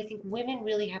 But I think women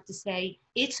really have to say,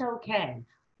 it's okay.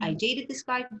 I dated this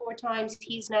guy 4 times.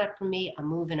 He's not for me. I'm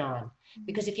moving on.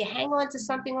 Because if you hang on to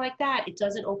something like that, it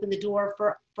doesn't open the door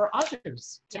for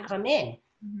others to come in.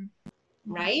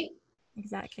 Right?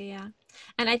 Exactly, yeah.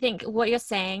 And I think what you're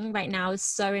saying right now is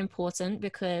so important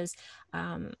because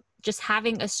just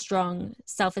having a strong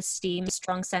self-esteem,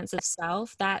 strong sense of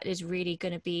self, that is really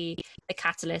going to be the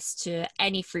catalyst to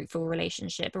any fruitful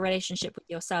relationship, a relationship with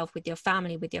yourself, with your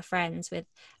family, with your friends, with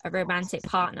a romantic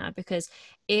partner. Because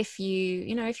if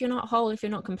if you're not whole, if you're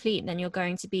not complete, then you're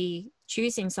going to be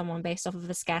choosing someone based off of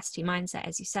a scarcity mindset,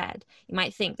 as you said. You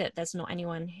might think that there's not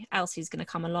anyone else who's going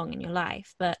to come along in your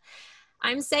life, but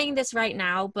I'm saying this right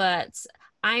now, but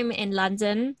I'm in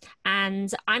London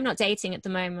and I'm not dating at the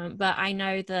moment, but I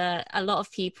know that a lot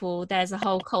of people, there's a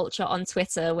whole culture on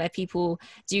Twitter where people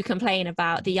do complain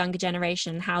about the younger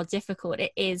generation, how difficult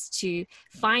it is to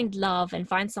find love and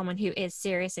find someone who is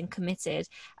serious and committed.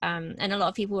 And a lot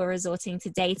of people are resorting to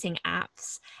dating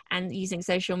apps and using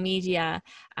social media,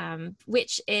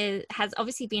 which has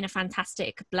obviously been a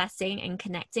fantastic blessing in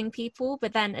connecting people.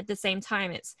 But then at the same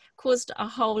time, it's caused a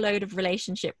whole load of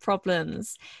relationship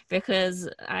problems because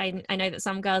I know that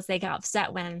some girls, they get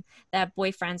upset when their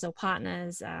boyfriends or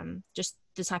partners, just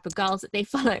the type of girls that they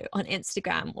follow on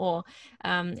Instagram, or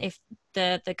if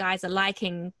the guys are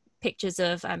liking pictures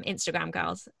of Instagram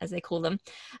girls, as they call them.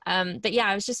 But yeah,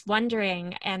 I was just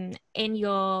wondering, in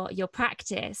your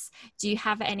practice, do you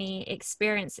have any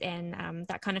experience in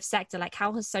that kind of sector? Like,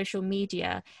 how has social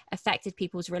media affected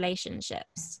people's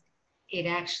relationships? It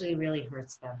actually really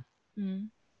hurts them.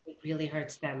 It really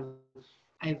hurts them.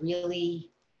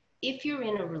 If you're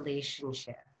in a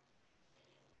relationship,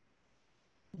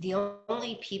 the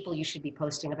only people you should be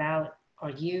posting about are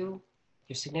you,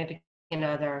 your significant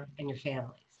other, and your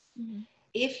families.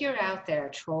 If you're out there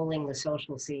trolling the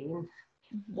social scene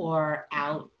or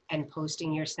out and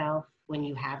posting yourself when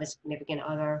you have a significant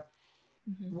other,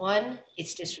 one,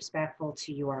 it's disrespectful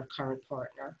to your current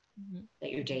partner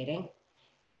that you're dating.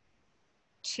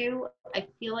 Two, I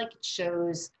feel like it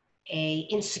shows a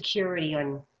insecurity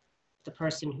on the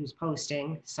person who's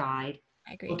posting side.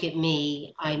 I agree. Look at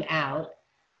me, I'm out.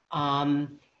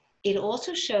 It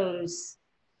also shows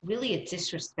really a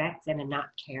disrespect and a not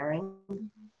caring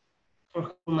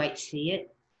for who might see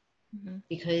it.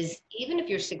 Because even if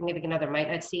your significant other might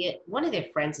not see it, one of their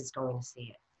friends is going to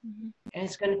see it. And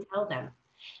it's going to tell them.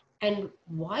 And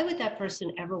why would that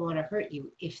person ever want to hurt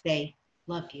you if they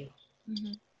love you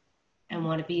and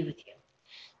want to be with you?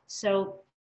 So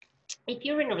if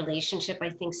you're in a relationship, I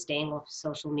think staying off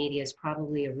social media is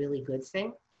probably a really good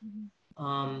thing.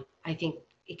 I think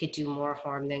it could do more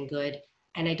harm than good.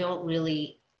 And I don't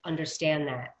really understand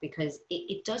that because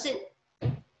it doesn't,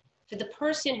 for the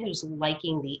person who's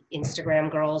liking the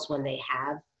Instagram girls when they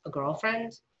have a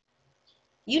girlfriend,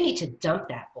 you need to dump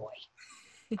that boy.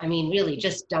 I mean, really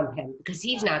just dump him because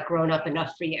he's not grown up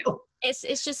enough for you.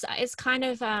 It's kind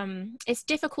of it's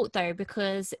difficult though,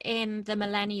 because in the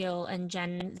millennial and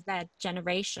Gen Z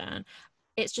generation,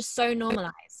 it's just so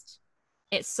normalized.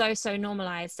 It's so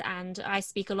normalized, and I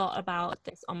speak a lot about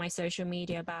this on my social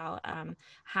media about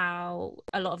how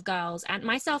a lot of girls, and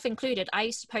myself included, I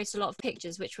used to post a lot of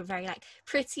pictures which were very like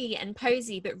pretty and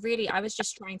posy, but really I was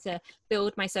just trying to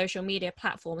build my social media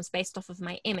platforms based off of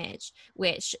my image,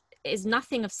 which is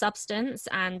nothing of substance.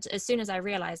 And as soon as I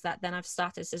realized that, then I've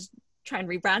started to try and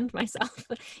rebrand myself,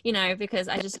 because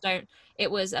I just don't,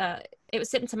 it was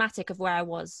symptomatic of where I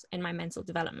was in my mental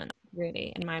development,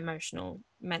 really, in my emotional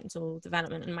mental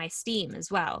development and my esteem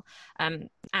as well. And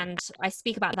I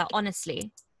speak about that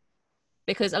honestly,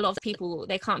 because a lot of people,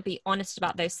 they can't be honest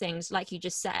about those things, like you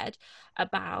just said,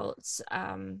 about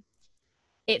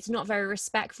it's not very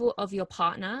respectful of your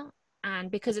partner.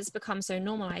 And because it's become so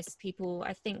normalized, people,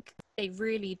 I think they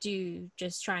really do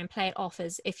just try and play it off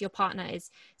as if your partner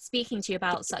is speaking to you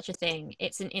about such a thing,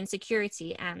 it's an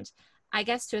insecurity. And I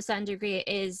guess to a certain degree it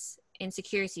is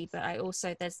insecurity, but I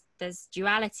also, there's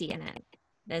duality in it.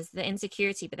 There's the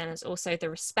insecurity, but then there's also the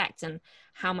respect and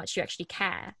how much you actually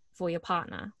care for your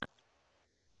partner.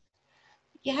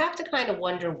 You have to kind of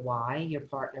wonder why your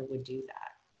partner would do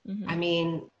that. I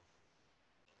mean,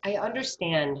 I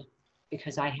understand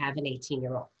because I have an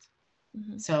 18-year-old.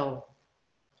 So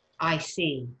I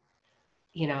see,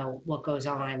 what goes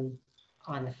on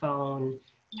the phone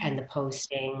and the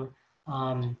posting,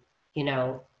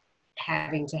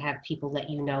 having to have people let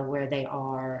you know where they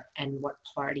are and what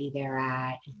party they're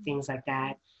at and things like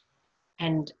that.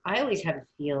 And I always have a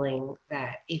feeling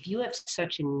that if you have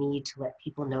such a need to let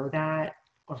people know that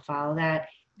or follow that,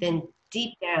 then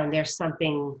deep down there's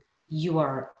something you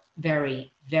are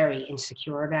very, very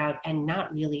insecure about and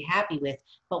not really happy with,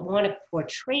 but want to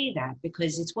portray that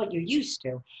because it's what you're used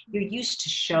to. You're used to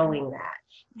showing that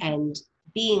and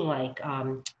being like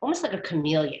almost like a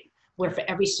chameleon, where for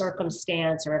every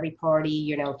circumstance or every party,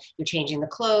 you know, you're changing the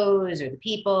clothes or the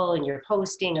people and you're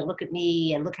posting and look at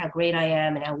me and look how great I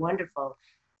am and how wonderful.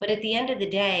 But at the end of the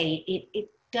day, it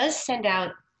does send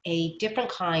out a different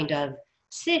kind of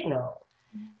signal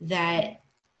that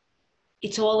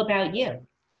it's all about you,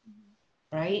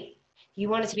 right? You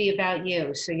want it to be about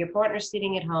you. So your partner's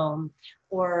sitting at home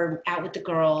or out with the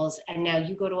girls, and now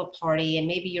you go to a party and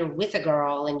maybe you're with a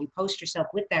girl and you post yourself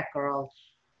with that girl.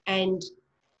 And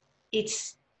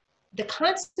it's the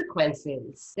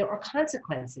consequences, there are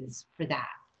consequences for that.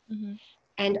 Mm-hmm.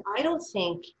 And I don't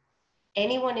think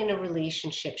anyone in a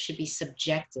relationship should be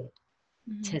subjected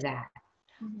to that.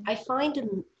 I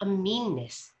find a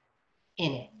meanness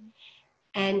in it.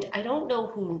 And I don't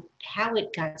know how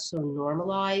it got so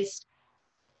normalized.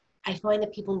 I find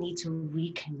that people need to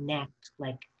reconnect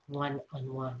like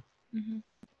one-on-one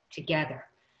together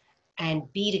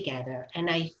and be together. And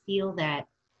I feel that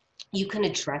you can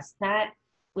address that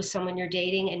with someone you're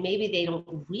dating, and maybe they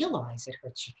don't realize it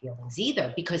hurts your feelings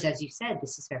either, because as you said,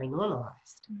 this is very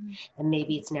normalized and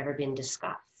maybe it's never been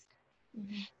discussed.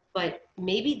 But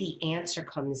maybe the answer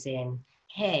comes in,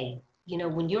 hey, you know,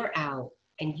 when you're out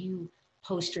and you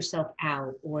post yourself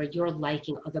out or you're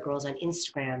liking other girls on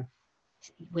Instagram,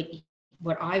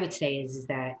 what I would say is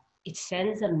that it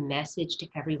sends a message to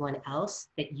everyone else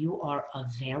that you are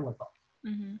available.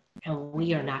 And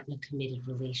we are not in a committed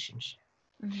relationship.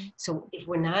 So if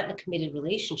we're not in a committed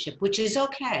relationship, which is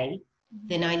okay,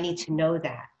 then I need to know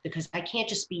that, because I can't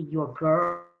just be your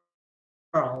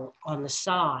girl on the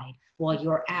side while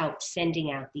you're out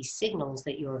sending out these signals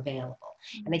that you're available.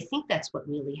 And I think that's what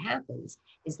really happens,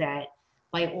 is that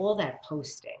by all that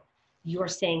posting, you're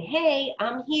saying, hey,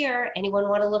 I'm here. Anyone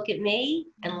want to look at me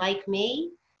and like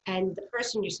me? And the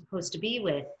person you're supposed to be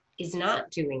with is not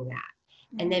doing that.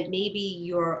 And then maybe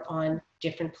you're on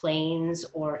different planes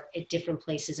or at different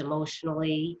places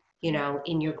emotionally, you know,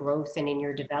 in your growth and in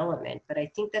your development. But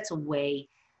I think that's a way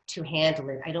to handle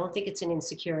it. I don't think it's an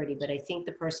insecurity, but I think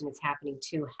the person it's happening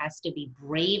to has to be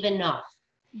brave enough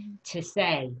to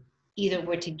say, either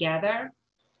we're together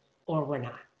or we're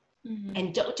not.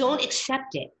 And don't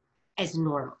accept it as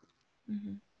normal.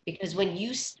 Because when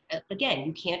you, again,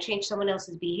 you can't change someone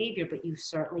else's behavior, but you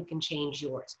certainly can change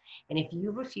yours. And if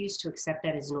you refuse to accept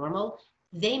that as normal,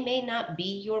 they may not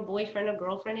be your boyfriend or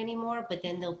girlfriend anymore, but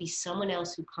then there'll be someone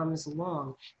else who comes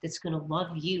along that's going to love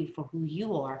you for who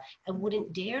you are and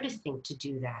wouldn't dare to think to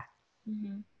do that.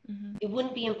 It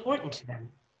wouldn't be important to them.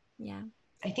 Yeah.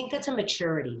 I think that's a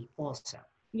maturity also.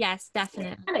 Yes,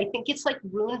 definitely. And I think it's like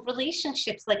ruined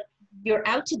relationships. Like you're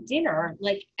out to dinner,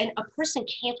 like, and a person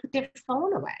can't put their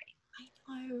phone away.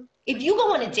 I know. If you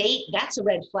go on a date, that's a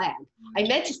red flag. I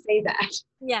meant to say that.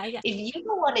 Yeah. If you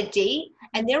go on a date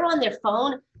and they're on their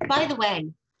phone, by the way,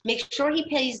 make sure he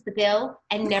pays the bill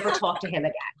and never talk to him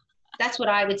again. That's what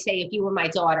I would say if you were my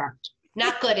daughter.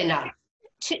 Not good enough.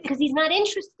 Because he's not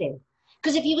interested.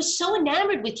 Because if he was so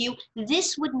enamored with you,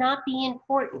 this would not be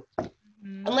important.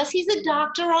 Unless he's a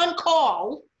doctor on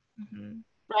call,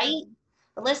 right?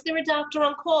 Unless they're a doctor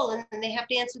on call and they have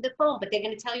to answer the phone, but they're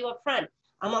going to tell you up front,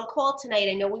 I'm on call tonight.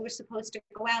 I know we were supposed to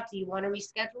go out. Do you want to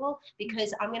reschedule?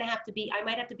 Because I might have to be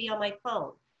on my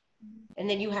phone. And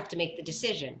then you have to make the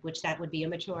decision, which that would be a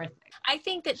mature thing. I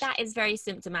think that is very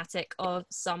symptomatic of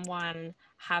someone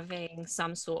having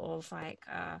some sort of like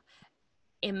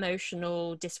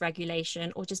emotional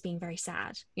dysregulation or just being very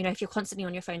sad. You know, if you're constantly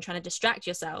on your phone trying to distract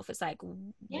yourself, it's like,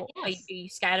 are you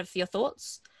scared of your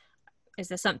thoughts? Is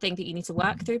there something that you need to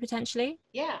work through potentially?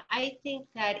 Yeah, I think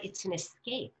that it's an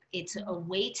escape. It's a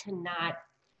way to not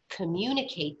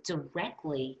communicate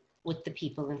directly with the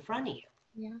people in front of you.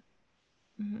 Yeah.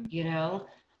 You know,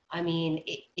 I mean,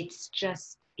 it's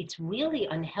really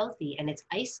unhealthy and it's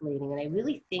isolating. And I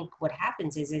really think what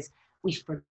happens is we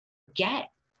forget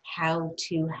how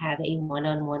to have a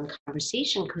one-on-one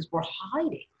conversation because we're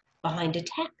hiding behind a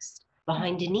text,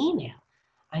 behind an email.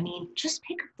 I mean, just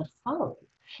pick up the phone.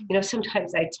 You know,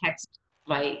 sometimes I text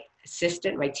my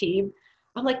assistant, my team.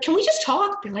 I'm like, can we just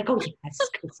talk? They're like, oh, yes.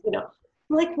 You know,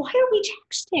 I'm like, why are we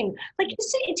texting? Like,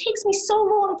 it takes me so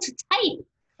long to type.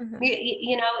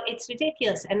 You know, it's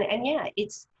ridiculous. And yeah,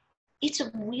 it's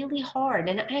really hard.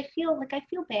 And I feel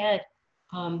bad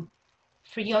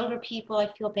for younger people. I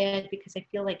feel bad because I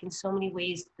feel like in so many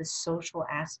ways the social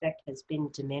aspect has been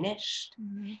diminished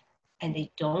and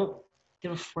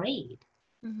they're afraid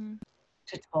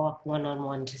to talk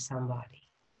one-on-one to somebody.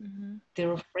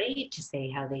 they're afraid to say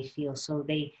how they feel. So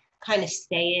they kind of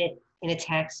say it in a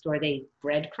text, or they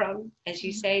breadcrumb, as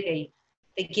you say.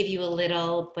 They give you a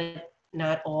little, but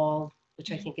not all,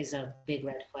 which I think is a big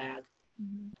red flag.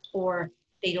 Or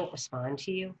they don't respond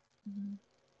to you.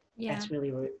 Yeah. That's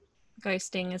really rude.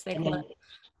 Ghosting, as they And call it.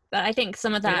 But I think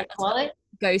some of what do that you call it?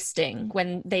 ghosting,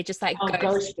 when they just like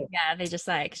Ghosting. Yeah, they just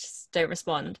like just don't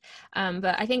respond.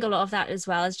 But I think a lot of that as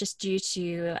well is just due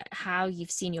to how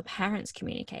you've seen your parents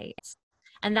communicate.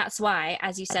 And that's why,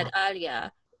 as you said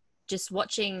earlier, just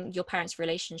watching your parents'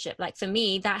 relationship, like for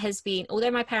me, that has been,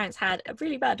 although my parents had a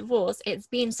really bad divorce, it's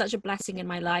been such a blessing in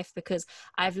my life, because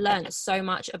I've learned so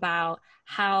much about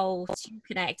how to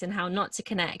connect and how not to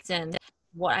connect, and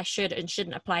what I should and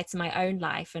shouldn't apply to my own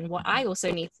life, and what I also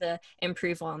need to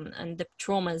improve on, and the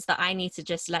traumas that I need to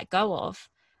just let go of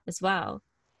as well.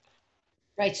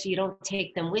 Right. So you don't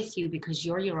take them with you, because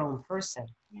you're your own person.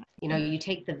 Yeah. You know, you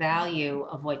take the value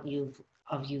of what you've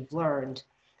learned.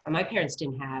 And my parents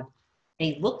didn't have,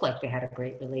 they looked like they had a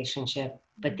great relationship,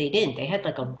 but they didn't. They had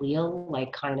like a real,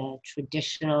 like kind of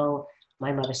traditional,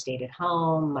 my mother stayed at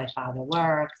home, my father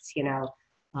worked, you know,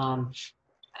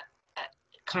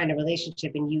 kind of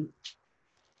relationship. And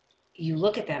you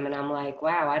look at them and I'm like,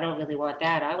 wow, I don't really want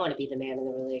that. I want to be the man in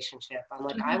the relationship. I'm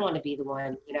like, I want to be the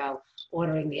one, you know,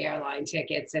 ordering the airline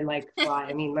tickets and like fly.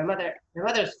 I mean, my mother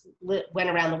went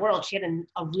around the world. She had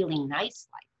a really nice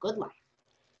life, good life.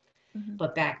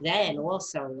 But back then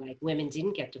also, like, women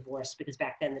didn't get divorced, because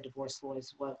back then the divorce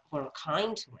laws weren't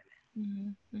kind to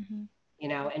women, you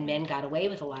know, and men got away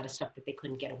with a lot of stuff that they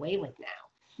couldn't get away with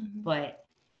now. But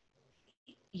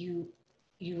you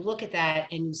look at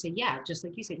that and you say, yeah, just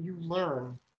like you said, you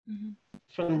learn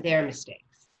from their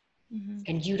mistakes,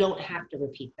 and you don't have to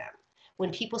repeat them.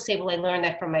 When people say, well, I learned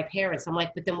that from my parents, I'm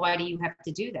like, but then why do you have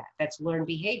to do that? That's learned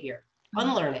behavior.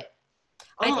 Unlearn it.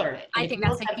 Unlearn it. I think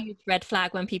that's a huge red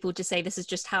flag when people just say, this is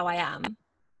just how I am.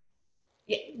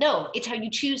 Yeah, no, it's how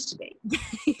you choose to be.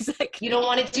 Exactly. You don't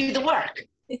want to do the work.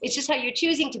 It's just how you're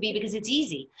choosing to be, because it's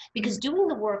easy. Because doing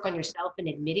the work on yourself and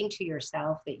admitting to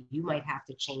yourself that you might have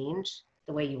to change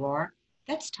the way you are,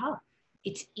 that's tough.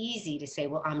 It's easy to say,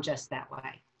 well, I'm just that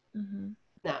way.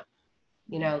 No,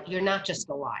 you know, you're not just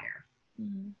a liar.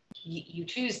 You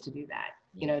choose to do that.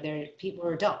 You know, people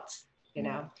are adults, you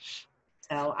know.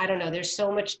 So I don't know, there's so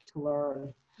much to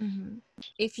learn.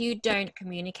 If you don't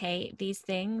communicate these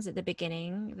things at the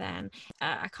beginning, then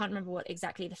I can't remember what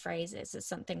exactly the phrase is. It's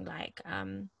something like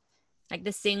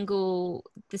the single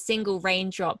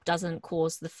raindrop doesn't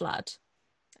cause the flood,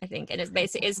 I think. And it's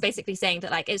basically saying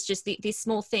that, like, it's just these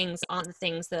small things aren't the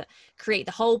things that create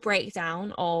the whole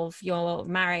breakdown of your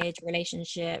marriage,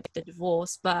 relationship, the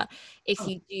divorce. But if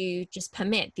you do just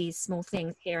permit these small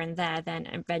things here and there, then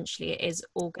eventually it is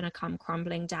all going to come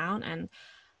crumbling down. And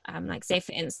like, say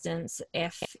for instance,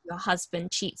 if your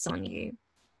husband cheats on you,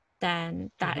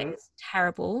 then that is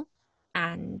terrible,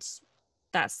 and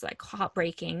that's like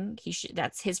heartbreaking.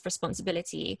 That's his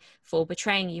responsibility for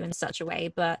betraying you in such a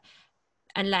way. But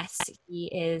unless he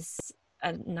is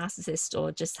a narcissist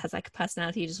or just has like a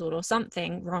personality disorder or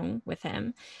something wrong with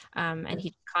him, and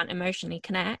he can't emotionally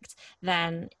connect,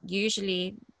 then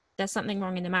usually there's something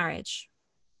wrong in the marriage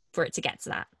for it to get to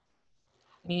that.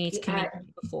 You need to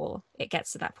communicate before it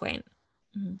gets to that point.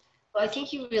 Well, I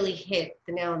think you really hit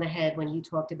the nail on the head when you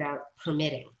talked about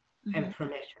permitting and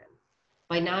permission.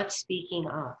 By not speaking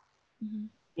up,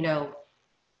 you know,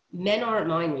 men aren't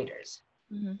mind readers,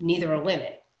 neither are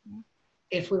women.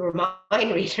 If we were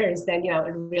mind readers, then, you know,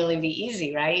 it would really be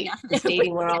easy, right? Yeah. The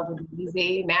dating world would be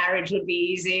easy, marriage would be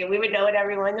easy. We would know what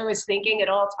everyone was thinking at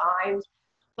all times.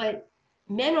 But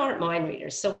men aren't mind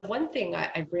readers. So one thing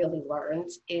I've really learned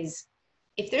is,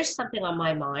 if there's something on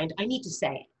my mind, I need to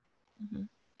say it.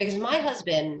 Because my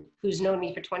husband, who's known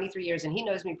me for 23 years, and he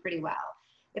knows me pretty well,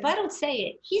 if I don't say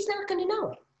it, he's not going to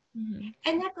know it.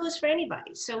 And that goes for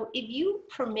anybody. So if you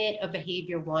permit a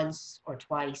behavior once or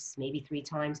twice, maybe 3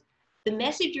 times, the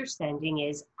message you're sending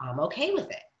is, I'm okay with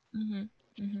it.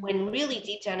 When really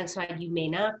deep down inside, you may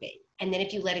not be. And then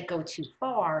if you let it go too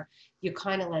far, you're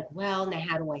kind of like, well, now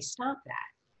how do I stop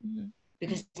that?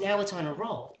 Because now it's on a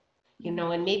roll, you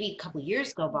know, and maybe a couple of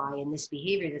years go by and this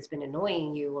behavior that's been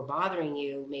annoying you or bothering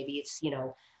you, maybe it's, you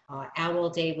know, out all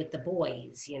day with the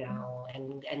boys, you know,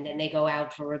 and then they go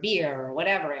out for a beer or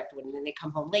whatever afterward, and then they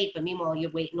come home late, but meanwhile you're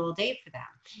waiting all day for them.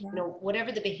 You know,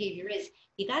 whatever the behavior is,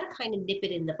 you got to kind of nip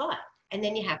it in the bud, and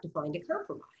then you have to find a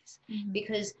compromise.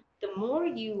 Because the more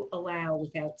you allow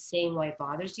without saying why it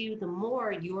bothers you, the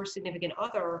more your significant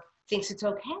other thinks it's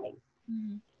okay.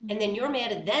 And then you're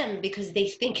mad at them because they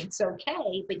think it's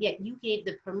okay, but yet you gave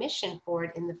the permission for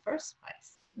it in the first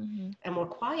place. and we're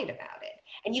quiet about it.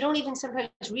 And you don't even sometimes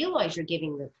realize you're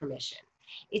giving the permission.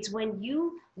 It's when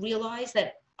you realize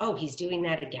that, oh, he's doing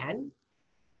that again,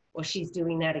 or she's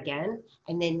doing that again,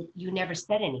 and then you never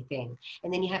said anything.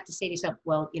 And then you have to say to yourself,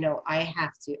 well, I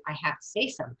have to say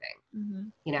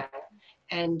something,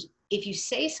 and if you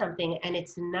say something and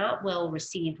it's not well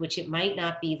received, which it might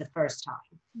not be the first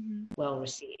time well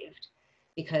received,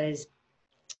 because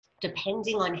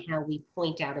depending on how we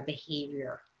point out a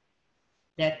behavior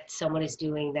that someone is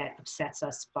doing that upsets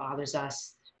us, bothers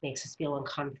us, makes us feel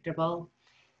uncomfortable,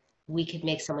 we could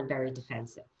make someone very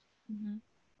defensive,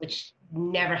 which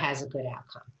never has a good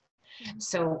outcome.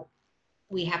 So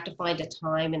we have to find a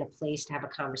time and a place to have a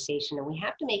conversation, and we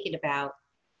have to make it about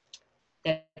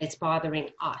that it's bothering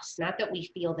us, not that we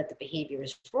feel that the behavior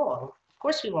is wrong. Of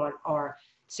course, we want our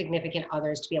significant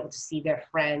others to be able to see their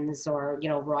friends, or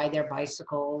ride their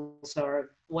bicycles,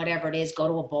 or whatever it is, go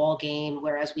to a ball game,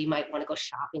 whereas we might want to go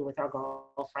shopping with our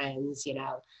girlfriends,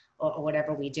 or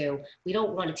whatever we do. We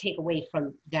don't want to take away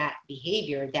from that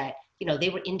behavior that they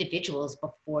were individuals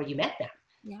before you met them.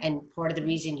 Yeah. And part of the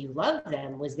reason you love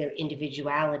them was their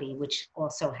individuality, which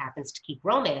also happens to keep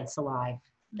romance alive,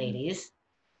 ladies.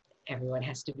 Everyone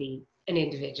has to be an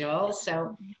individual.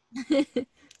 So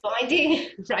finding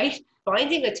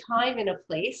a time and a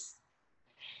place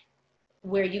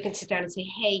where you can sit down and say,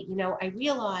 hey, I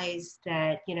realized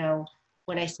that,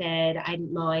 when I said I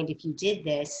didn't mind if you did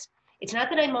this, it's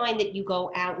not that I mind that you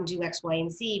go out and do X, Y,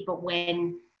 and Z, but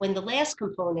when the last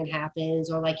component happens,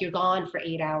 or like you're gone for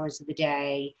 8 hours of the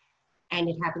day, and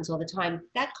it happens all the time,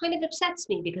 that kind of upsets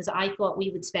me, because I thought we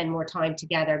would spend more time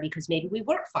together, because maybe we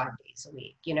work 5 days a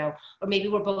week, or maybe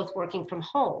we're both working from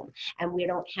home and we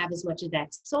don't have as much of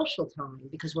that social time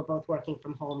because we're both working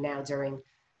from home now during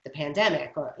the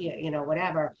pandemic, or,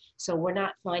 whatever. So we're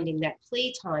not finding that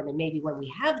playtime. And maybe when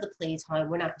we have the playtime,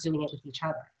 we're not doing it with each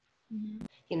other.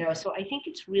 So I think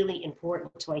it's really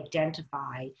important to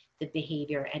identify the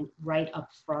behavior and right up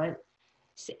front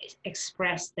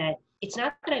express that it's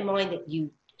not that I mind that you,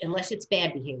 unless it's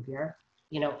bad behavior,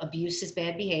 abuse is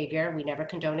bad behavior. We never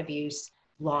condone abuse.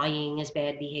 Lying is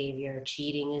bad behavior.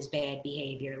 Cheating is bad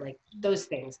behavior. Like those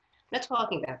things. I'm not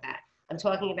talking about that. I'm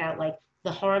talking about like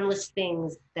the harmless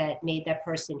things that made that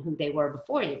person who they were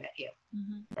before you met you,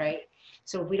 right?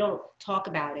 So if we don't talk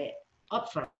about it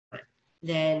up front,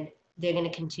 then they're going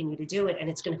to continue to do it, and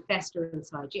it's going to fester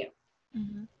inside you.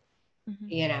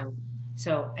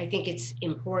 So I think it's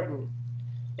important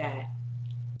that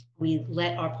we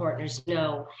let our partners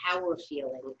know how we're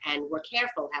feeling, and we're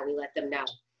careful how we let them know,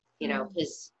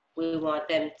 because we want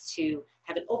them to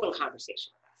have an open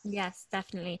conversation with us. Yes,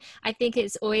 definitely. I think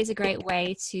it's always a great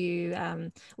way to,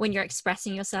 when you're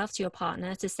expressing yourself to your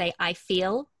partner, to say, I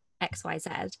feel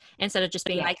XYZ, instead of just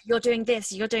being like, you're doing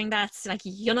this, you're doing that, like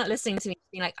you're not listening to me,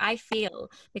 being like, I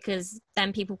feel, because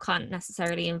then people can't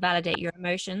necessarily invalidate your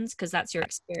emotions, because that's your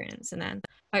experience, and then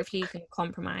hopefully you can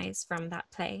compromise from that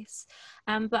place.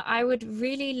 But I would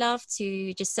really love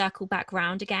to just circle back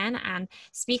round again and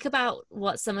speak about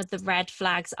what some of the red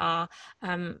flags are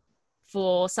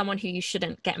for someone who you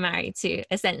shouldn't get married to,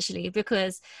 essentially,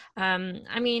 because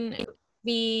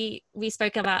we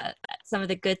spoke about some of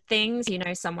the good things,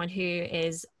 someone who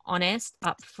is honest,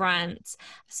 upfront,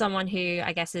 someone who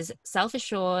I guess is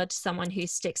self-assured, someone who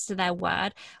sticks to their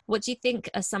word. What do you think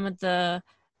are some of the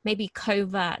maybe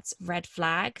covert red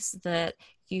flags that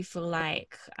you feel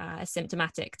like are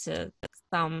symptomatic to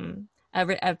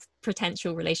a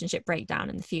potential relationship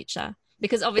breakdown in the future?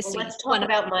 Because obviously, let's talk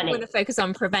about money. We want to focus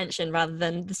on prevention rather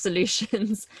than the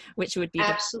solutions, which would be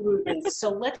absolutely. So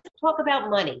let's talk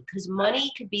about money, because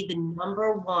money could be the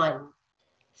number one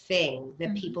thing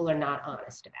that people are not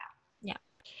honest about. Yeah.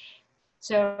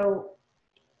 So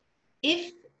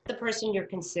if the person you're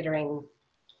considering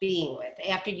being with,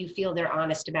 after you feel they're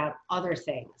honest about other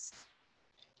things,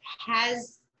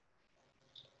 has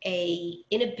a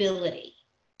inability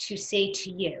to say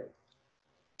to you,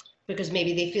 because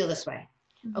maybe they feel this way,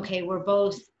 okay, we're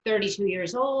both 32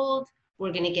 years old,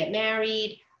 we're going to get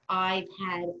married, I've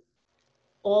had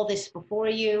all this before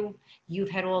you,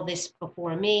 you've had all this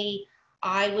before me,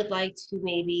 I would like to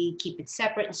maybe keep it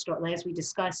separate and start, as we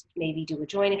discussed, maybe do a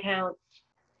joint account.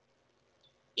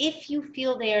 If you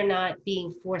feel they are not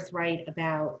being forthright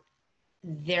about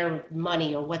their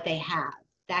money or what they have,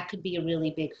 that could be a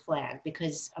really big flag,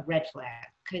 because a red flag,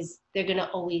 because they're going to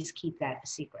always keep that a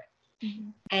secret.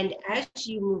 And as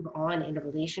you move on in a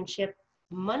relationship,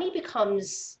 money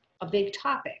becomes a big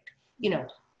topic.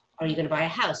 Are you going to buy a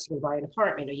house? Are you going to buy an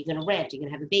apartment? Are you going to rent? Are you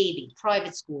going to have a baby?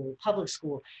 Private school, public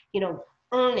school,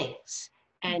 earnings.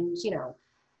 And,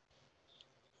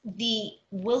 the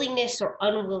willingness or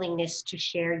unwillingness to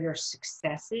share your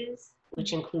successes,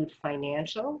 which include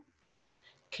financial,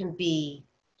 can be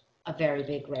a very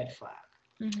big red flag.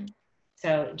 Mm-hmm.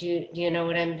 So do you know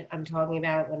what I'm talking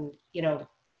about? When, you know,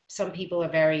 some people are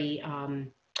very,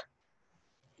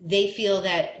 they feel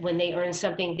that when they earn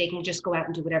something, they can just go out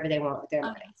and do whatever they want with their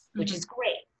money, which is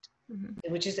great.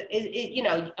 Which is, you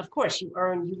know, of course you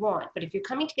earn, you want, but if you're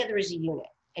coming together as a unit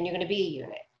and you're going to be a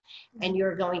unit and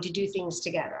you're going to do things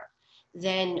together,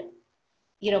 then,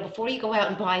 you know, before you go out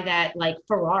and buy that like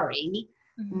Ferrari,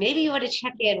 maybe you ought to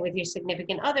check in with your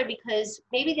significant other, because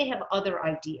maybe they have other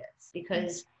ideas,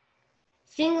 because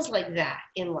things like that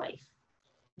in life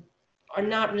are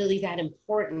not really that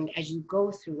important as you go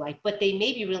through life, but they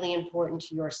may be really important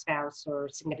to your spouse or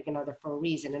significant other for a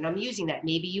reason. And I'm using that.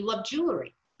 Maybe you love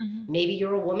jewelry. Maybe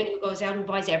you're a woman who goes out and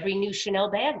buys every new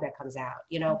Chanel bag that comes out,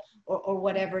 you know, or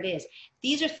whatever it is.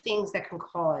 These are things that can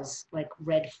cause like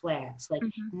red flags, like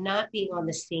not being on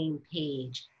the same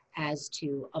page as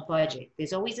to a budget.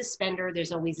 There's always a spender,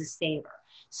 there's always a saver.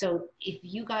 So if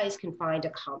you guys can find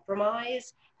a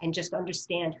compromise and just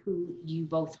understand who you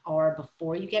both are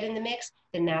before you get in the mix,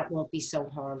 then that won't be so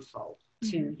harmful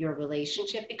to your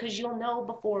relationship, because you'll know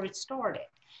before it started.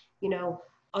 You know,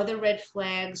 other red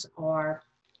flags are,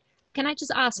 can I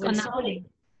just ask on that point?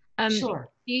 Sure.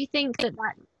 Do you think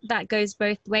that goes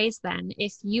both ways then?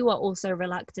 If you are also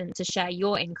reluctant to share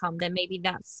your income, then maybe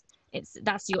that's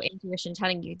your intuition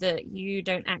telling you that you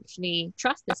don't actually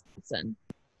trust this person,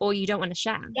 or you don't want to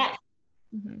share. Yes.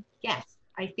 Yes.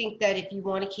 I think that if you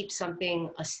want to keep something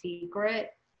a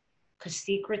secret, because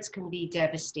secrets can be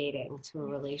devastating to a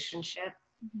relationship,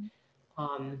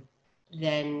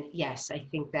 then yes, I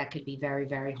think that could be very,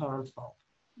 very harmful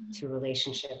to a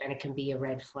relationship, and it can be a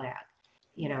red flag,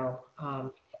 you know.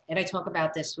 And I talk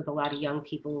about this with a lot of young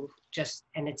people,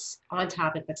 and it's on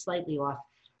topic but slightly off,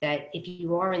 that if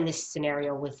you are in this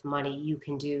scenario with money, you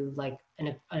can do like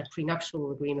a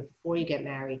prenuptial agreement before you get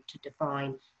married to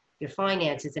define your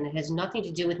finances, and it has nothing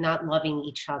to do with not loving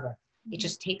each other. It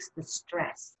just takes the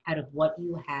stress out of what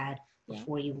you had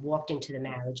before you walked into the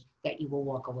marriage, that you will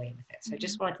walk away with it. So I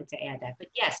just wanted to add that. But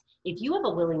yes, if you have a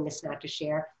willingness not to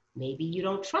share, maybe you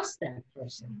don't trust that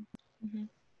person.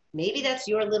 Maybe that's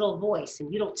your little voice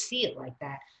and you don't see it like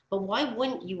that. But why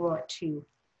wouldn't you want to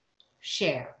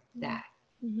share that?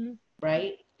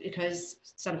 Right? Because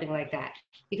something like that.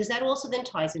 Because that also then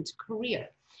ties into career.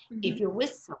 If you're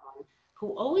with someone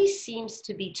who always seems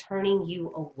to be turning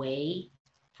you away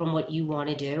from what you want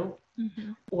to do,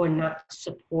 or not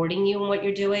supporting you in what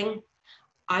you're doing,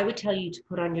 I would tell you to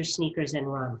put on your sneakers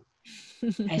and run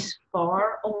as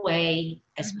far away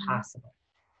as possible.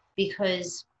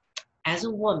 Because as a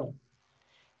woman,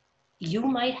 you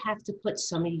might have to put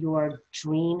some of your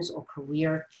dreams or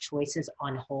career choices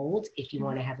on hold if you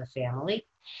want to have a family.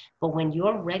 But when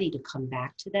you're ready to come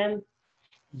back to them,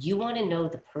 you want to know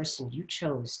the person you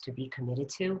chose to be committed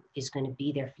to is going to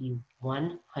be there for you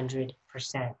 100%,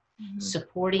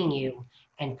 supporting you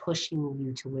and pushing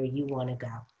you to where you want to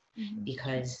go,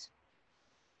 because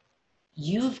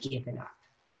you've given up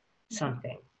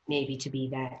something, maybe to be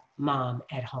that mom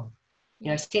at home. You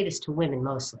know, I say this to women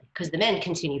mostly, because the men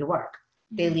continue to work.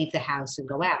 They leave the house and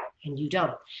go out, and you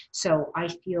don't. So I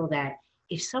feel that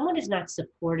if someone is not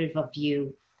supportive of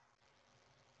you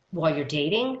while you're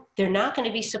dating, they're not going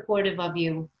to be supportive of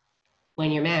you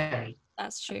when you're married.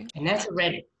 That's true. And that's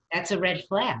a red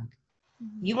flag.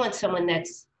 You want someone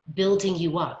that's building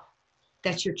you up,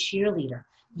 that's your cheerleader.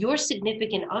 Your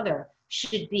significant other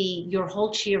should be your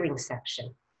whole cheering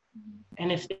section.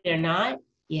 And if they're not,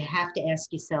 you have to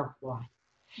ask yourself why.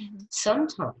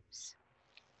 Sometimes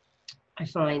I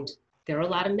find there are a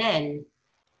lot of men,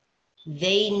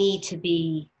 they need to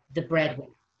be the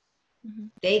breadwinner.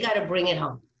 They got to bring it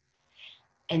home.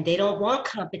 And they don't want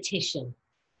competition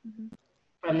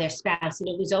from their spouse. And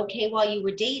it was okay while you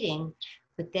were dating,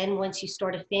 but then once you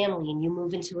start a family and you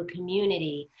move into a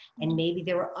community, and maybe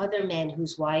there are other men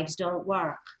whose wives don't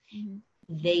work,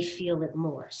 they feel it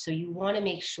more. So you want to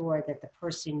make sure that the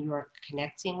person you're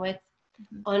connecting with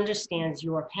understands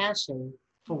your passion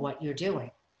for what you're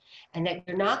doing, and that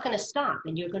you're not going to stop,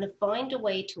 and you're going to find a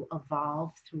way to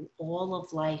evolve through all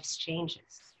of life's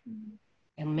changes.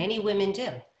 And many women do.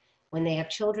 When they have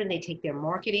children, they take their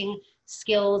marketing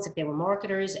skills, if they were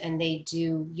marketers, and they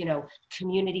do, you know,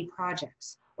 community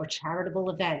projects or charitable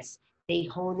events. They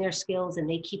hone their skills and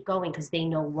they keep going, because they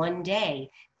know one day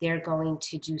they're going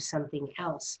to do something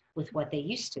else with what they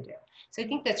used to do. So I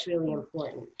think that's really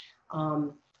important.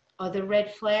 Other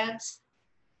red flags,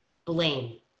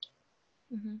 blame.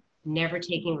 Never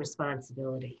taking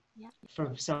responsibility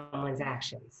for someone's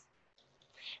actions.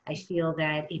 I feel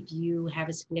that if you have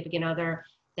a significant other,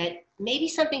 that maybe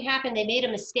something happened, they made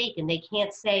a mistake and they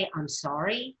can't say, I'm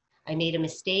sorry, I made a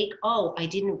mistake. Oh, I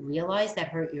didn't realize that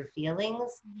hurt your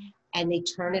feelings. And they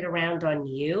turn it around on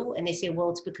you and they say, well,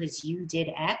 it's because you did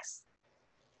X.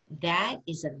 That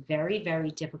is a very,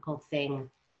 very difficult thing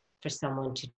for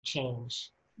someone to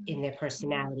change in their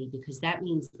personality, because that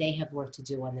means they have work to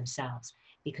do on themselves,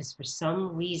 because for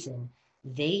some reason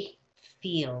they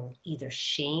feel either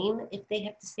shame if they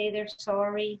have to say they're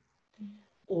sorry,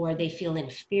 or they feel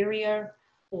inferior,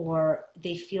 or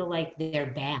they feel like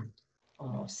they're bad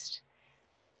almost.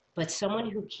 But someone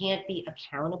who can't be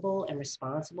accountable and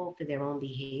responsible for their own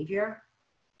behavior,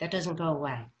 that doesn't go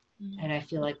away. And I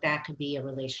feel like that could be a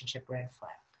relationship red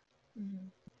flag.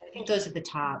 I think those are the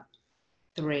top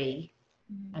three.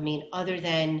 I mean, other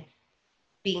than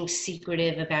being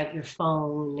secretive about your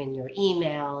phone and your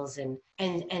emails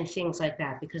and things like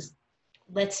that, because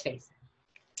let's face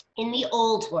it, in the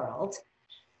old world,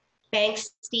 bank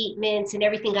statements and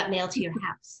everything got mailed to your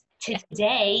house.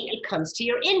 Today, it comes to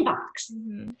your inbox.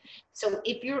 So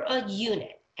if you're a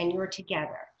unit and you're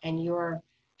together and you're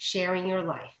sharing your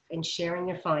life and sharing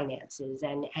your finances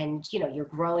and you know, you're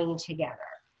growing together,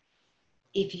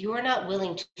 if you're not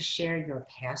willing to share your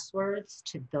passwords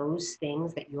to those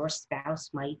things that your spouse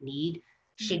might need,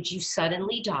 should you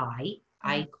suddenly die,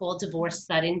 I call divorce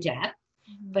sudden death,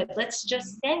 but let's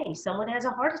just say someone has a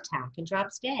heart attack and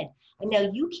drops dead. And now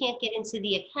you can't get into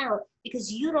the account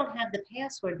because you don't have the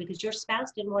password because your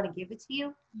spouse didn't want to give it to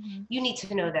you. You need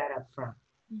to know that up front.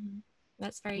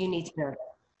 That's very You need to know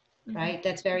that, right?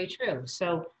 That's very true.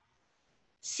 So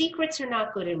secrets are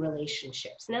not good in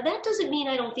relationships. Now, that doesn't mean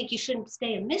I don't think you shouldn't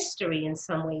stay a mystery in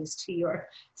some ways to your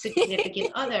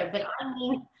significant other, but I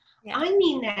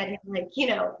mean that, like, you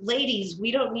know, ladies, we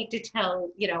don't need to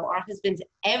tell, you know, our husbands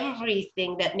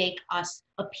everything that make us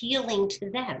appealing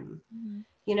to them.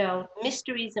 You know,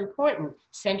 mystery is important.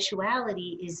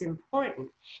 Sensuality is important.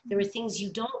 There are things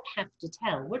you don't have to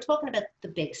tell. We're talking about the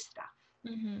big stuff,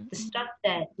 the stuff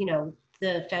that, you know,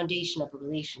 the foundation of a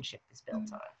relationship is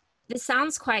built on. This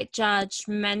sounds quite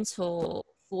judgmental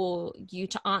for you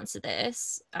to answer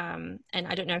this, and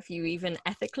I don't know if you even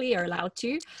ethically are allowed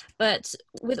to, but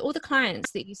with all the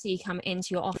clients that you see come into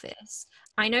your office,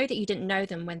 I know that you didn't know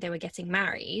them when they were getting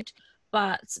married,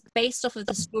 but based off of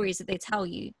the stories that they tell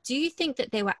you, do you think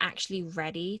that they were actually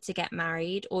ready to get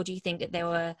married, or do you think that they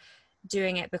were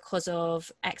doing it because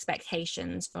of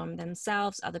expectations from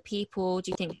themselves, other people?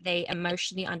 Do you think they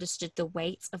emotionally understood the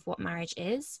weight of what marriage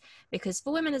is? Because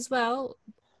for women as well,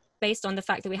 based on the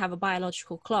fact that we have a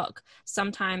biological clock,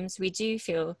 sometimes we do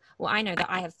feel, well, I know that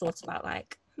I have thought about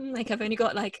like I've only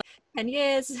got like 10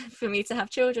 years for me to have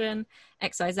children,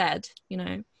 XYZ, you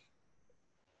know?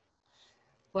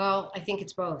 Well, I think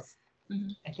it's both.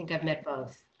 I think I've met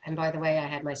both. And by the way, I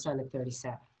had my son at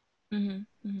 37,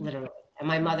 literally. And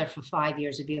my mother for 5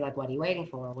 years would be like, what are you waiting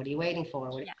for? What are you waiting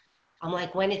for? I'm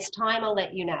like, when it's time, I'll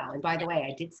let you know. And by the way,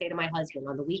 I did say to my husband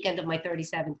on the weekend of my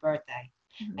 37th birthday,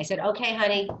 I said, okay,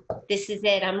 honey, this is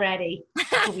it. I'm ready.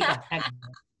 We got pregnant.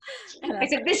 I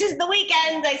said, this is the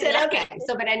weekend. I said, okay.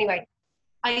 So, but anyway,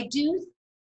 I do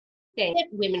think that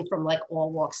women from like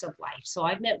all walks of life. So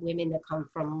I've met women that come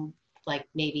from like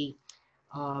maybe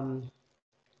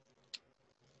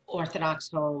Orthodox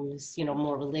homes, you know,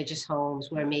 more religious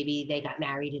homes where maybe they got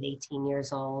married at 18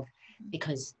 years old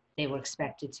because they were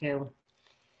expected to.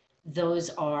 Those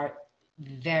are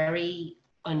very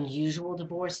unusual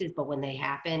divorces, but when they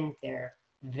happen, they're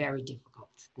very difficult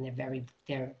and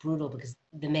they're brutal because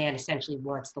the man essentially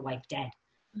wants the wife dead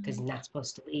because he's not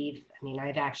supposed to leave. I mean,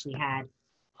 I've actually had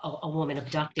a woman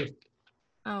abducted.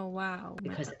 Oh, wow.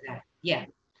 Because of that. Yeah.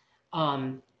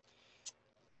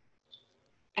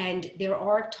 And there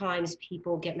are times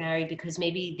people get married because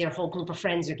maybe their whole group of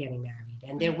friends are getting married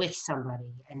and they're with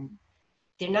somebody and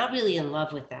they're not really in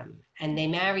love with them. And they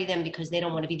marry them because they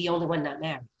don't want to be the only one not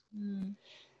married.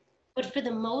 But for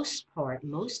the most part,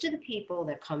 most of the people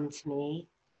that come to me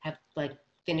have like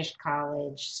finished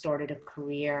college, started a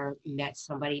career, met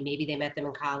somebody, maybe they met them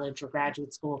in college or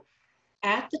graduate school.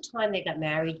 At the time they got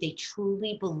married, they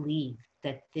truly believed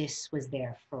that this was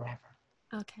there forever.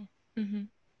 Okay.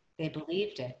 They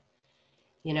believed it.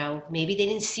 You know, maybe they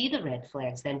didn't see the red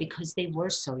flags then because they were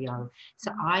so young.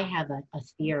 So I have a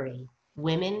theory.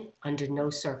 Women under no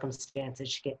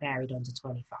circumstances should get married under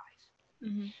 25.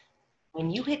 When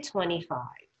you hit 25,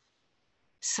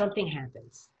 something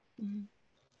happens.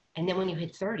 And then when you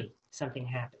hit 30, something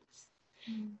happens.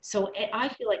 So I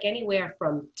feel like anywhere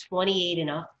from 28 and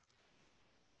up,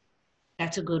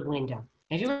 that's a good window.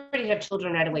 If you already have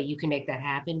children right away, you can make that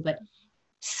happen, but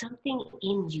something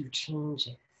in you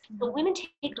changes. So women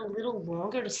take a little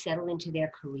longer to settle into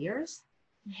their careers.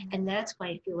 And that's why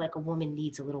I feel like a woman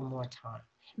needs a little more time.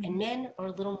 And men are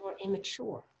a little more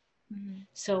immature.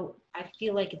 So I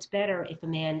feel like it's better if a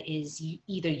man is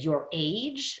either your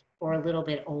age or a little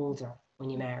bit older when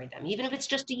you marry them, even if it's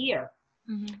just a year,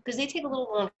 because they take a little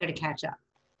longer to catch up.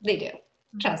 They do.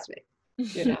 Trust me.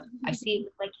 You know, I see it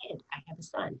with my kid. I have a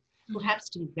son who happens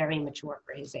to be very mature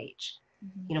for his age.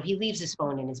 You know, he leaves his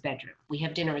phone in his bedroom. We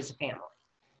have dinner as a family,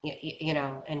 you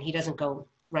know, and he doesn't go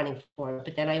running for it.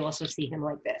 But then I also see him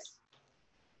like this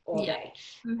all day,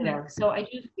 you know. So I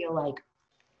do feel like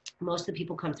most of the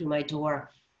people come through my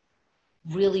door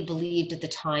really believed at the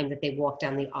time that they walked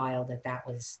down the aisle that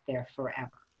was there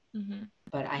forever.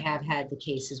 But I have had the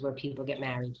cases where people get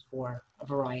married for a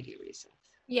variety of reasons.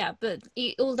 Yeah, but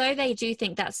although they do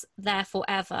think that's there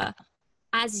forever,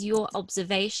 as your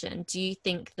observation, do you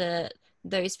think that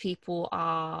those people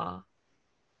are,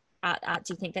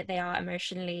 do you think that they are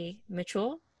emotionally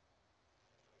mature?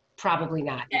 Probably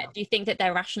not. Yeah. Do you think that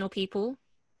they're rational people?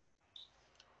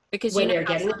 Because when they're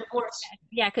getting a divorce?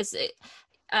 Yeah, because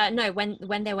no,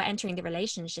 when they were entering the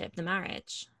relationship, the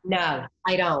marriage. No,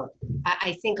 I don't.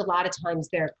 I think a lot of times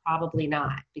they're probably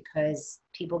not, because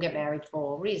people get married for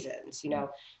all reasons. You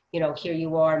know, here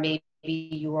you are, maybe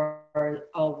you are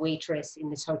a waitress in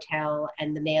this hotel,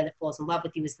 and the man that falls in love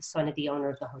with you is the son of the owner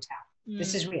of the hotel.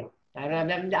 This is real. I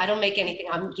don't make anything.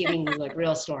 I'm giving you like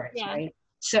real stories, right?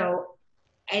 So,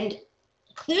 and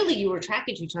clearly you were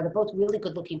attracted to each other, both really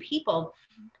good-looking people.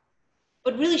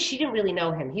 But really, she didn't really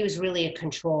know him. He was really a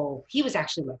control. He was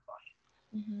actually my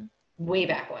client way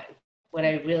back when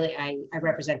I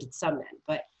represented some men.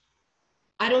 But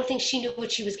I don't think she knew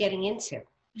what she was getting into.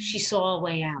 She saw a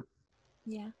way out.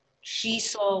 Yeah. She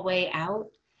saw a way out,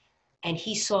 and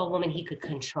he saw a woman he could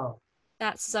control.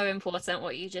 That's so important,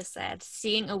 what you just said.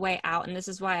 Seeing a way out. And this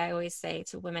is why I always say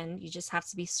to women, you just have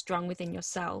to be strong within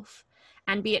yourself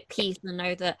and be at peace and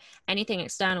know that anything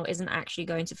external isn't actually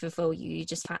going to fulfill you. You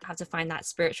just have to find that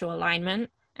spiritual alignment,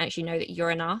 actually know that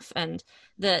you're enough, and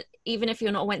that even if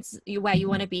you're not where you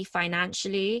want to be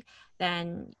financially,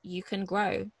 then you can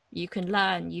grow, you can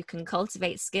learn, you can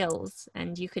cultivate skills,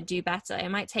 and you could do better. It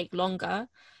might take longer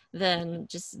than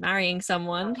just marrying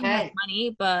someone who has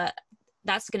money, but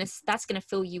that's gonna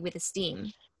fill you with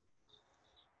esteem.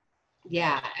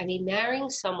 Yeah, I mean,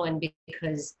 marrying someone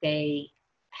because they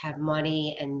have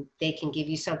money and they can give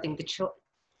you something,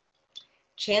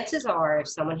 chances are if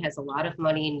someone has a lot of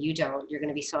money and you don't, you're going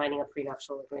to be signing a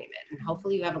prenuptial agreement, and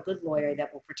hopefully you have a good lawyer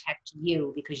that will protect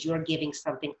you because you're giving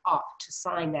something up to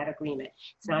sign that agreement.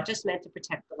 It's not just meant to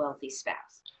protect the wealthy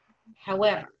spouse.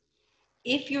 However,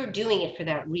 if you're doing it for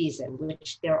that reason,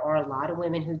 which there are a lot of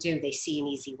women who do, they see an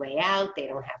easy way out, they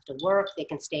don't have to work, they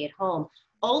can stay at home,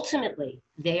 ultimately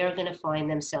they are going to find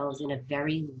themselves in a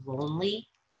very lonely,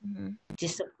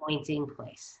 disappointing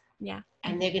place. Yeah.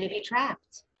 And they're going to be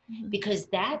trapped because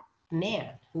that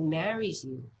man who marries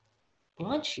you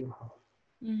wants you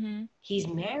home. He's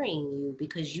marrying you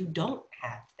because you don't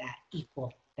have that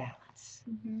equal balance.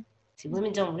 See,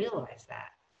 women don't realize that.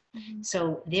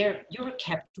 So you're a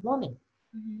kept woman,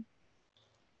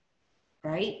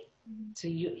 right?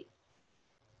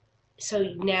 So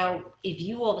now if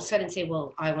you all of a sudden say,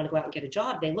 well, I want to go out and get a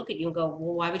job, they look at you and go,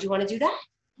 well, why would you want to do that?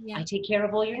 I take care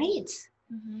of all your needs.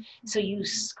 So you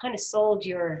kind of sold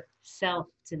yourself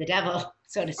to the devil,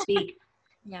 so to speak.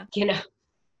 You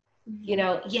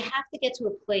know, you have to get to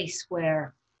a place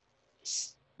where,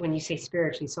 when you say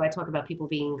spiritually, so I talk about people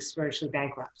being spiritually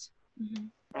bankrupt,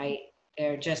 right?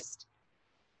 They're just,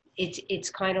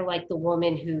 it's kind of like the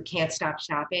woman who can't stop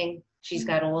shopping. She's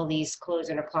got all these clothes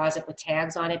in her closet with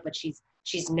tags on it, but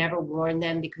she's never worn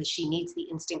them because she needs the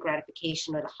instant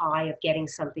gratification or the high of getting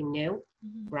something new,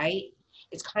 right?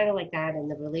 It's kind of like that in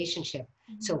the relationship.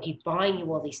 So he's buying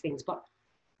you all these things, but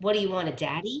what do you want, a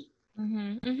daddy?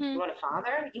 You want a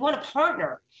father? You want a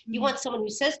partner. You want someone who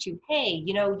says to you, hey,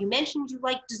 you mentioned you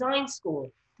like design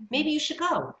school. Maybe you should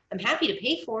go. I'm happy to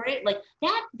pay for it. Like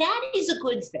that is a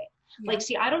good thing. Like,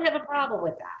 see, I don't have a problem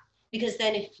with that, because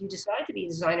then if you decide to be a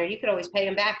designer, you could always pay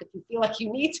him back if you feel like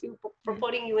you need to for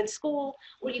putting you in school,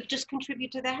 or you just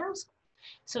contribute to the house.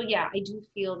 So yeah, I do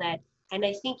feel that. And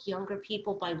I think younger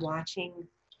people, by watching,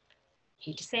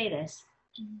 hate to say this,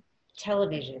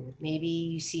 television, maybe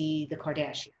you see the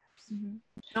Kardashians.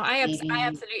 No, I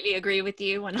absolutely agree with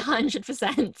you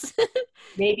 100%.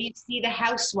 Maybe you see the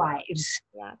Housewives.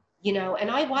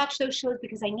 And I watch those shows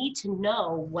because I need to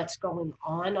know what's going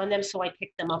on them. So I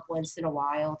pick them up once in a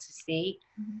while to see.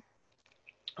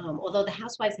 Although the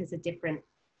Housewives has a different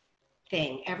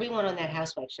thing. Everyone on that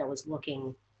Housewives show is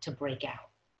looking to break out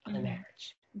of the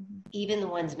marriage. even the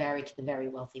ones married to the very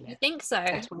wealthy men. You think so?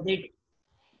 That's where they're,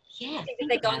 yeah. I think that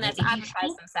they go on there to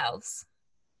advertise themselves.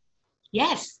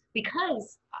 Yes,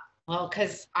 because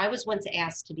I was once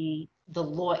asked to be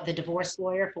the divorce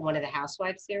lawyer for one of the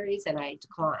Housewives series, and I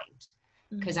declined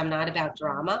because I'm not about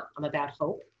drama. I'm about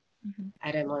hope.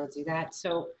 I didn't want to do that.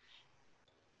 So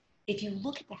if you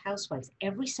look at the Housewives,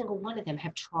 every single one of them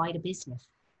have tried a business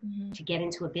to get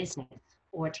into a business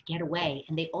or to get away,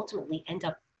 and they ultimately end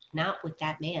up not with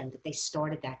that man that they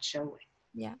started that show with.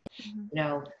 Yeah. You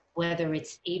know, whether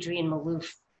it's Adrienne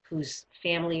Maloof, whose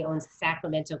family owns the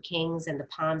Sacramento Kings and the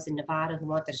Palms in Nevada, who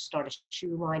wanted to start a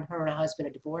shoe line. Her and her husband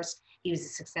are divorced. He was a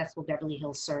successful Beverly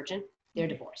Hills surgeon. They're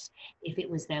divorced. If it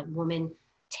was that woman,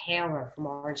 Taylor from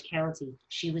Orange County,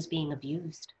 she was being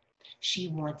abused. She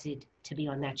wanted to be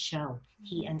on that show.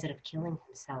 He ended up killing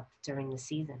himself during the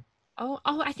season. Oh,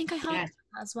 I think I heard that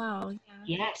as well.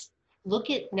 Yeah. Yes.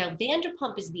 Now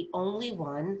Vanderpump is the only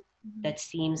one that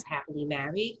seems happily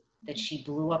married, that she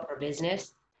blew up her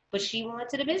business, but she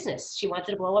wanted a business. She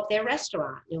wanted to blow up their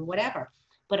restaurant and whatever.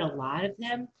 But a lot of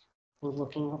them were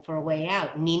looking for a way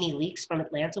out. Nene Leakes from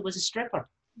Atlanta was a stripper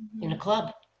in a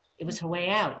club. It was her way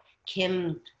out.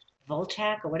 Kim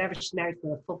Volchak or whatever, she's married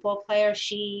to a football player.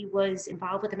 She was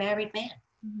involved with a married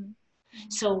man.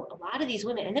 So a lot of these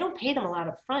women, and they don't pay them a lot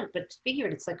up front, but figure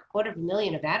it's like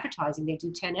 $250,000 of advertising. They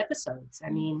do 10 episodes. I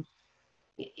mean,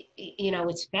 you know,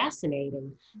 it's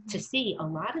fascinating to see a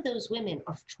lot of those women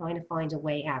are trying to find a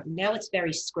way out. Now it's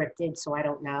very scripted, so I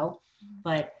don't know.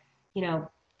 But, you know,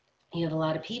 you have a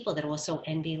lot of people that also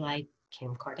envy like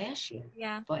Kim Kardashian.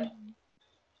 Yeah. But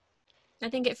I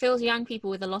think it fills young people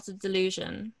with a lot of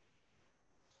delusion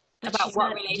about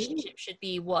what relationship should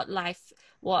be, what life,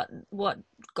 what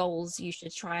goals you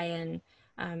should try and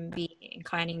be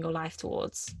inclining your life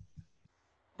towards.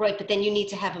 Right, but then you need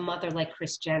to have a mother like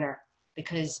Kris Jenner,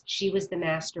 because she was the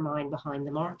mastermind behind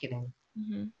the marketing.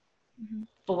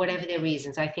 For whatever their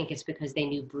reasons. I think it's because they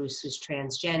knew Bruce was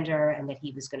transgender and that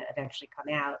he was going to eventually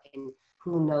come out, and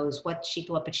who knows what she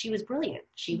thought, but she was brilliant.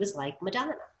 She was like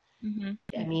Madonna.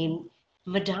 I mean,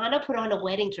 Madonna put on a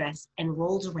wedding dress and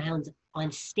rolled around on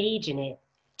stage in it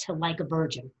to like a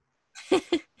virgin.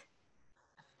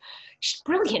 She's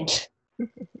brilliant.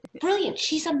 Brilliant.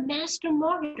 She's a master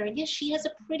marketer. And yes, she has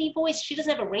a pretty voice. She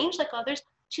doesn't have a range like others.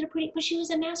 She had a pretty, but she was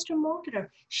a master marketer.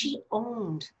 She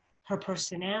owned her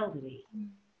personality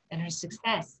and her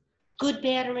success. Good,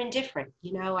 bad, or indifferent.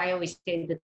 You know, I always say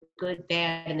the good,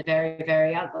 bad, and the very,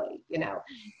 very ugly. You know,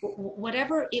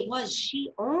 whatever it was,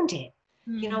 she owned it.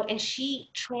 You know, and she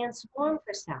transformed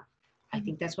herself. I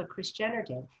think that's what Kris Jenner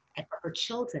did. And for her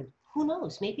children, who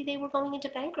knows? Maybe they were going into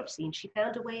bankruptcy and she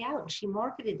found a way out and she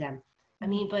marketed them. I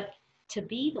mean, but to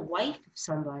be the wife of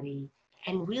somebody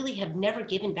and really have never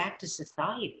given back to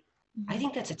society, I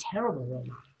think that's a terrible role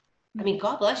model. I mean,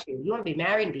 God bless you. You want to be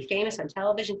married and be famous on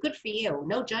television? Good for you.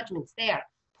 No judgments there.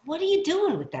 But what are you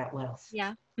doing with that wealth?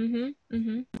 Yeah.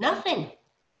 Nothing.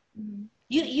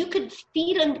 You could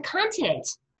feed a continent.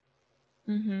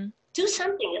 Do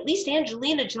something. At least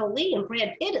Angelina Jolie and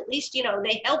Brad Pitt, at least, you know,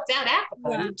 they helped out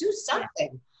Africa. Do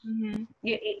something.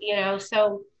 You know,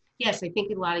 so yes, I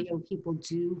think a lot of young people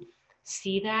do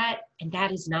see that, and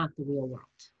that is not the real world.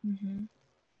 You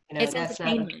know, It's that's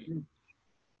entertainment.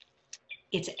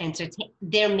 It's entertainment.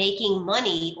 They're making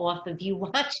money off of you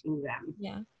watching them.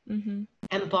 Yeah.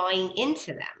 And buying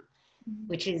into them,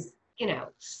 which is, you know,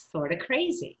 sort of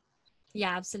crazy.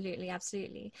 Yeah,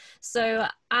 absolutely. So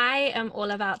I am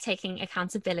all about taking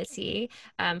accountability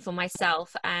for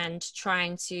myself and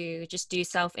trying to just do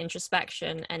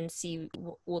self-introspection and see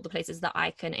all the places that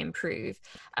I can improve,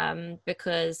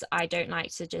 because I don't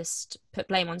like to just put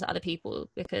blame onto other people,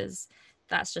 because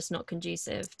that's just not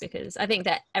conducive, because I think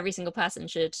that every single person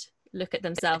should look at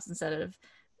themselves instead of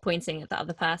pointing at the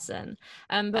other person.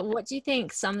 But what do you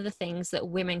think some of the things that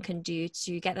women can do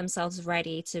to get themselves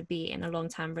ready to be in a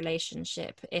long-term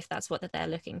relationship, if that's what they're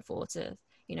looking for, to,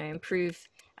 you know, improve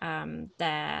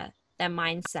their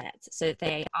mindset so that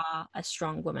they are a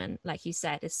strong woman? Like you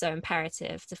said, is so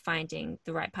imperative to finding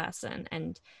the right person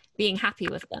and being happy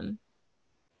with them.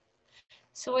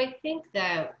 So I think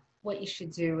that what you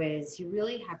should do is you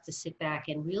really have to sit back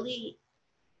and really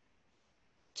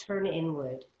turn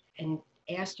inward and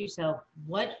ask yourself,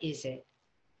 what is it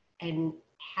and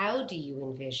how do you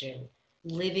envision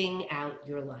living out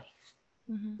your life?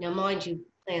 Now, mind you,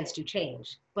 plans do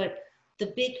change, but the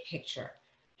big picture,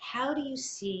 how do you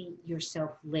see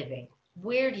yourself living?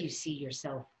 Where do you see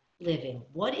yourself living?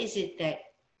 What is it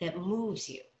that moves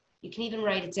you? You can even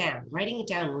write it down. Writing it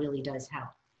down really does help.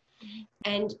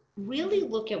 And really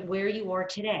look at where you are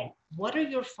today. What are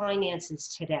your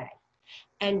finances today?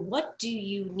 And what do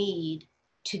you need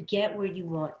to get where you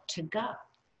want to go?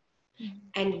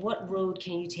 And what road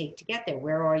can you take to get there?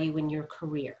 Where are you in your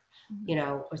career? You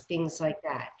know, or things like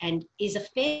that. And is a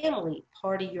family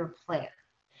part of your plan?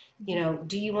 You know,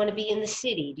 do you want to be in the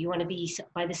city? Do you want to be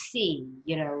by the sea?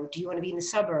 You know, do you want to be in the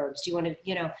suburbs? Do you want to,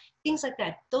 you know, things like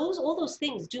that. All those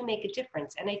things do make a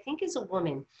difference. And I think as a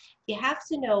woman, you have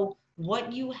to know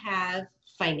what you have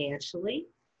financially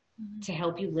to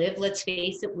help you live. Let's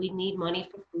face it, we need money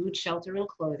for food, shelter, and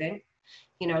clothing.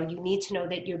 You know, you need to know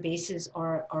that your bases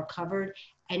are covered,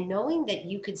 and knowing that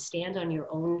you could stand on your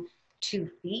own 2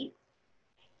 feet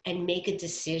and make a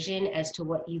decision as to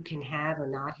what you can have or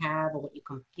not have, or what you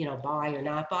can, you know, buy or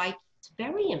not buy. It's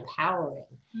very empowering.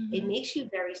 It makes you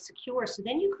very secure. So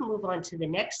then you can move on to the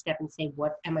next step and say,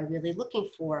 what am I really looking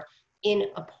for in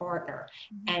a partner?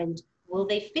 And will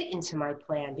they fit into my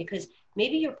plan? Because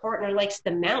maybe your partner likes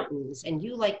the mountains and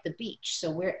you like the beach.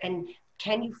 So and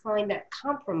can you find that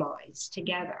compromise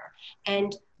together?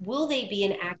 And will they be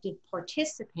an active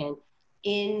participant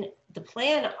in the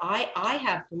plan I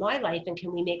have for my life, and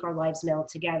can we make our lives meld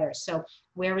together? So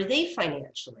where are they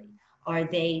financially? Are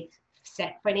they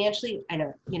set financially?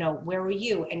 And you know, where are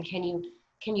you? And can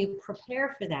you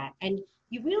prepare for that? And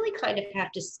you really kind of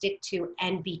have to stick to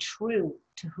and be true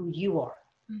to who you are.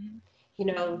 You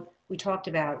know, we talked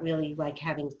about really like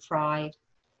having pride.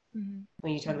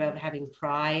 When you talk about having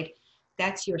pride,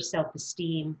 that's your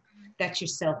self-esteem, that's your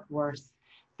self-worth,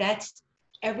 that's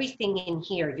everything in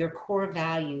here, your core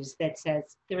values that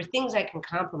says there are things I can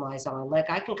compromise on. Like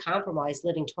I can compromise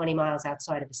living 20 miles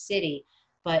outside of a city,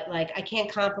 but like I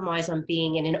can't compromise on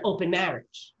being in an open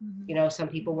marriage. You know, some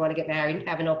people want to get married and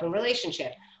have an open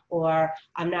relationship, or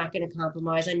I'm not going to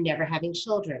compromise on never having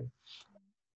children,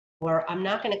 or I'm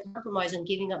not going to compromise on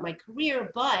giving up my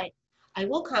career, but I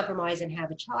will compromise and have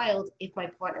a child if my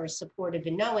partner is supportive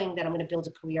in knowing that I'm going to build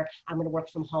a career, I'm going to work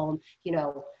from home, you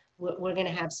know, we're going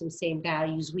to have some same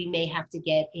values. We may have to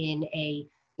get in a,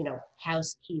 you know,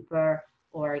 housekeeper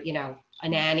or, you know, a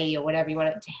nanny or whatever you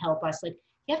want to help us. Like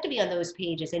you have to be on those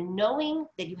pages, and knowing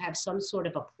that you have some sort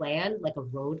of a plan, like a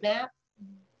roadmap,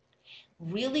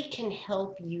 really can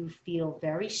help you feel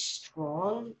very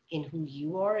strong in who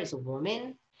you are as a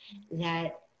woman,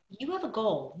 that you have a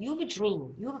goal, you have a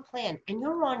dream, you have a plan, and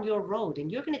you're on your road,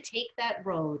 and you're going to take that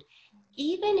road,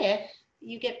 even if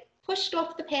you get pushed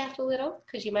off the path a little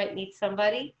because you might meet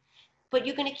somebody, but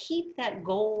you're going to keep that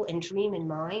goal and dream in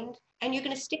mind, and you're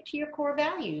going to stick to your core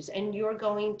values, and you're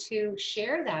going to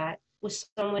share that with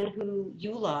someone who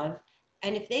you love.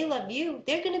 And if they love you,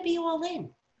 they're going to be all in.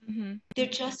 They're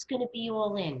just going to be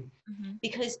all in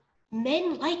because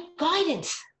men like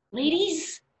guidance,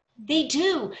 ladies. They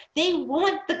do. They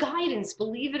want the guidance,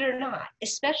 believe it or not,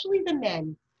 especially the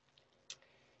men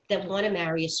that want to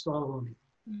marry a strong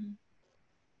woman.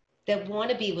 That want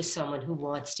to be with someone who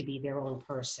wants to be their own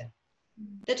person.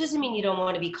 That doesn't mean you don't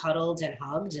want to be cuddled and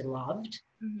hugged and loved.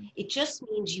 It just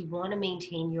means you want to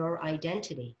maintain your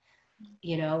identity.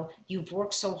 You know, you've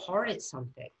worked so hard at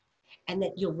something, and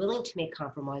that you're willing to make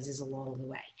compromises along the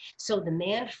way. So the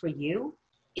man for you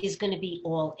is going to be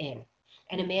all in.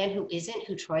 And a man who isn't,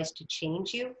 who tries to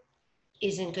change you,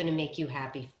 isn't going to make you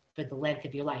happy for the length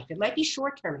of your life. It might be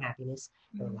short-term happiness.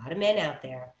 There are a lot of men out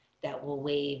there that will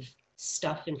wave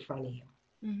stuff in front of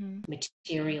you,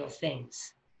 material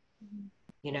things.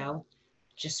 You know,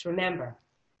 just remember,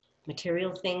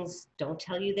 material things don't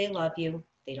tell you they love you.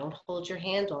 They don't hold your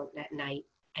hand on at night,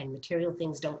 and material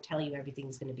things don't tell you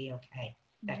everything's going to be okay.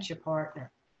 That's your partner.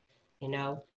 You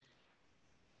know,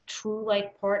 true life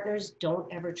partners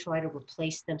don't ever try to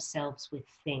replace themselves with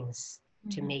things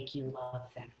to make you love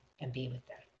them and be with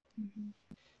them.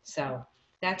 So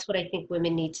that's what I think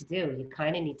women need to do. You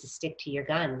kind of need to stick to your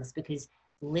guns, because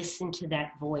listen to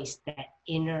that voice, that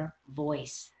inner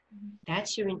voice.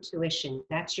 That's your intuition.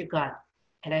 That's your gut.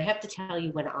 And I have to tell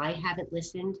you, when I haven't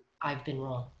listened, I've been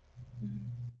wrong.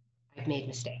 I've made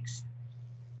mistakes.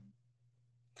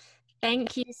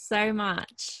 Thank you so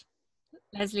much,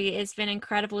 Leslie. It's been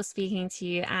incredible speaking to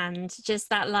you, and just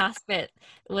that last bit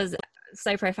was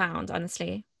so profound,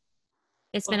 honestly.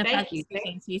 It's been a pleasure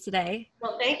speaking to you today.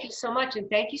 Well, thank you so much, and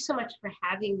thank you so much for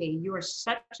having me. You are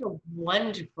such a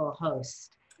wonderful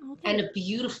host and a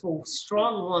beautiful,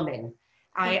 strong woman.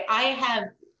 I have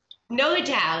no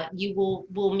doubt you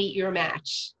will meet your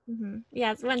match.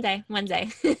 Yes, one day. One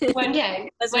day, when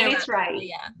it's right.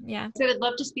 Yeah. So I'd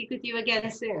love to speak with you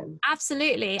again soon.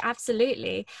 Absolutely.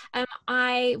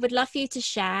 I would love for you to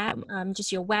share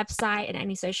just your website and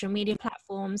any social media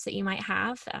platforms that you might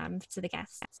have to the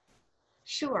guests.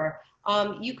 Sure.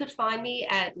 You could find me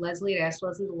at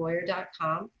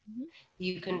leslie@leslielawyer.com. Mhm.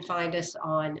 You can find us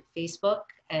on Facebook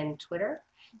and Twitter.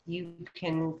 You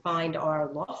can find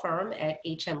our law firm at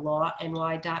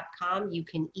hmlawny.com. You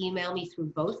can email me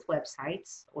through both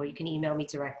websites, or you can email me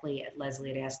directly at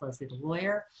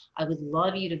leslie@AskLeslieTheLawyer. I would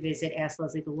love you to visit Ask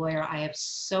Leslie the Lawyer. I have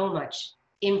so much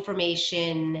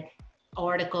information,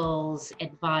 articles,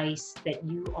 advice that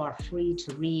you are free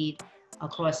to read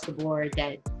across the board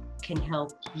that can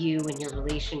help you in your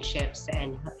relationships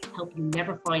and help you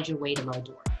never find your way to my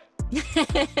door.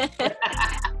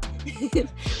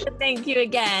 Thank you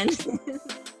again.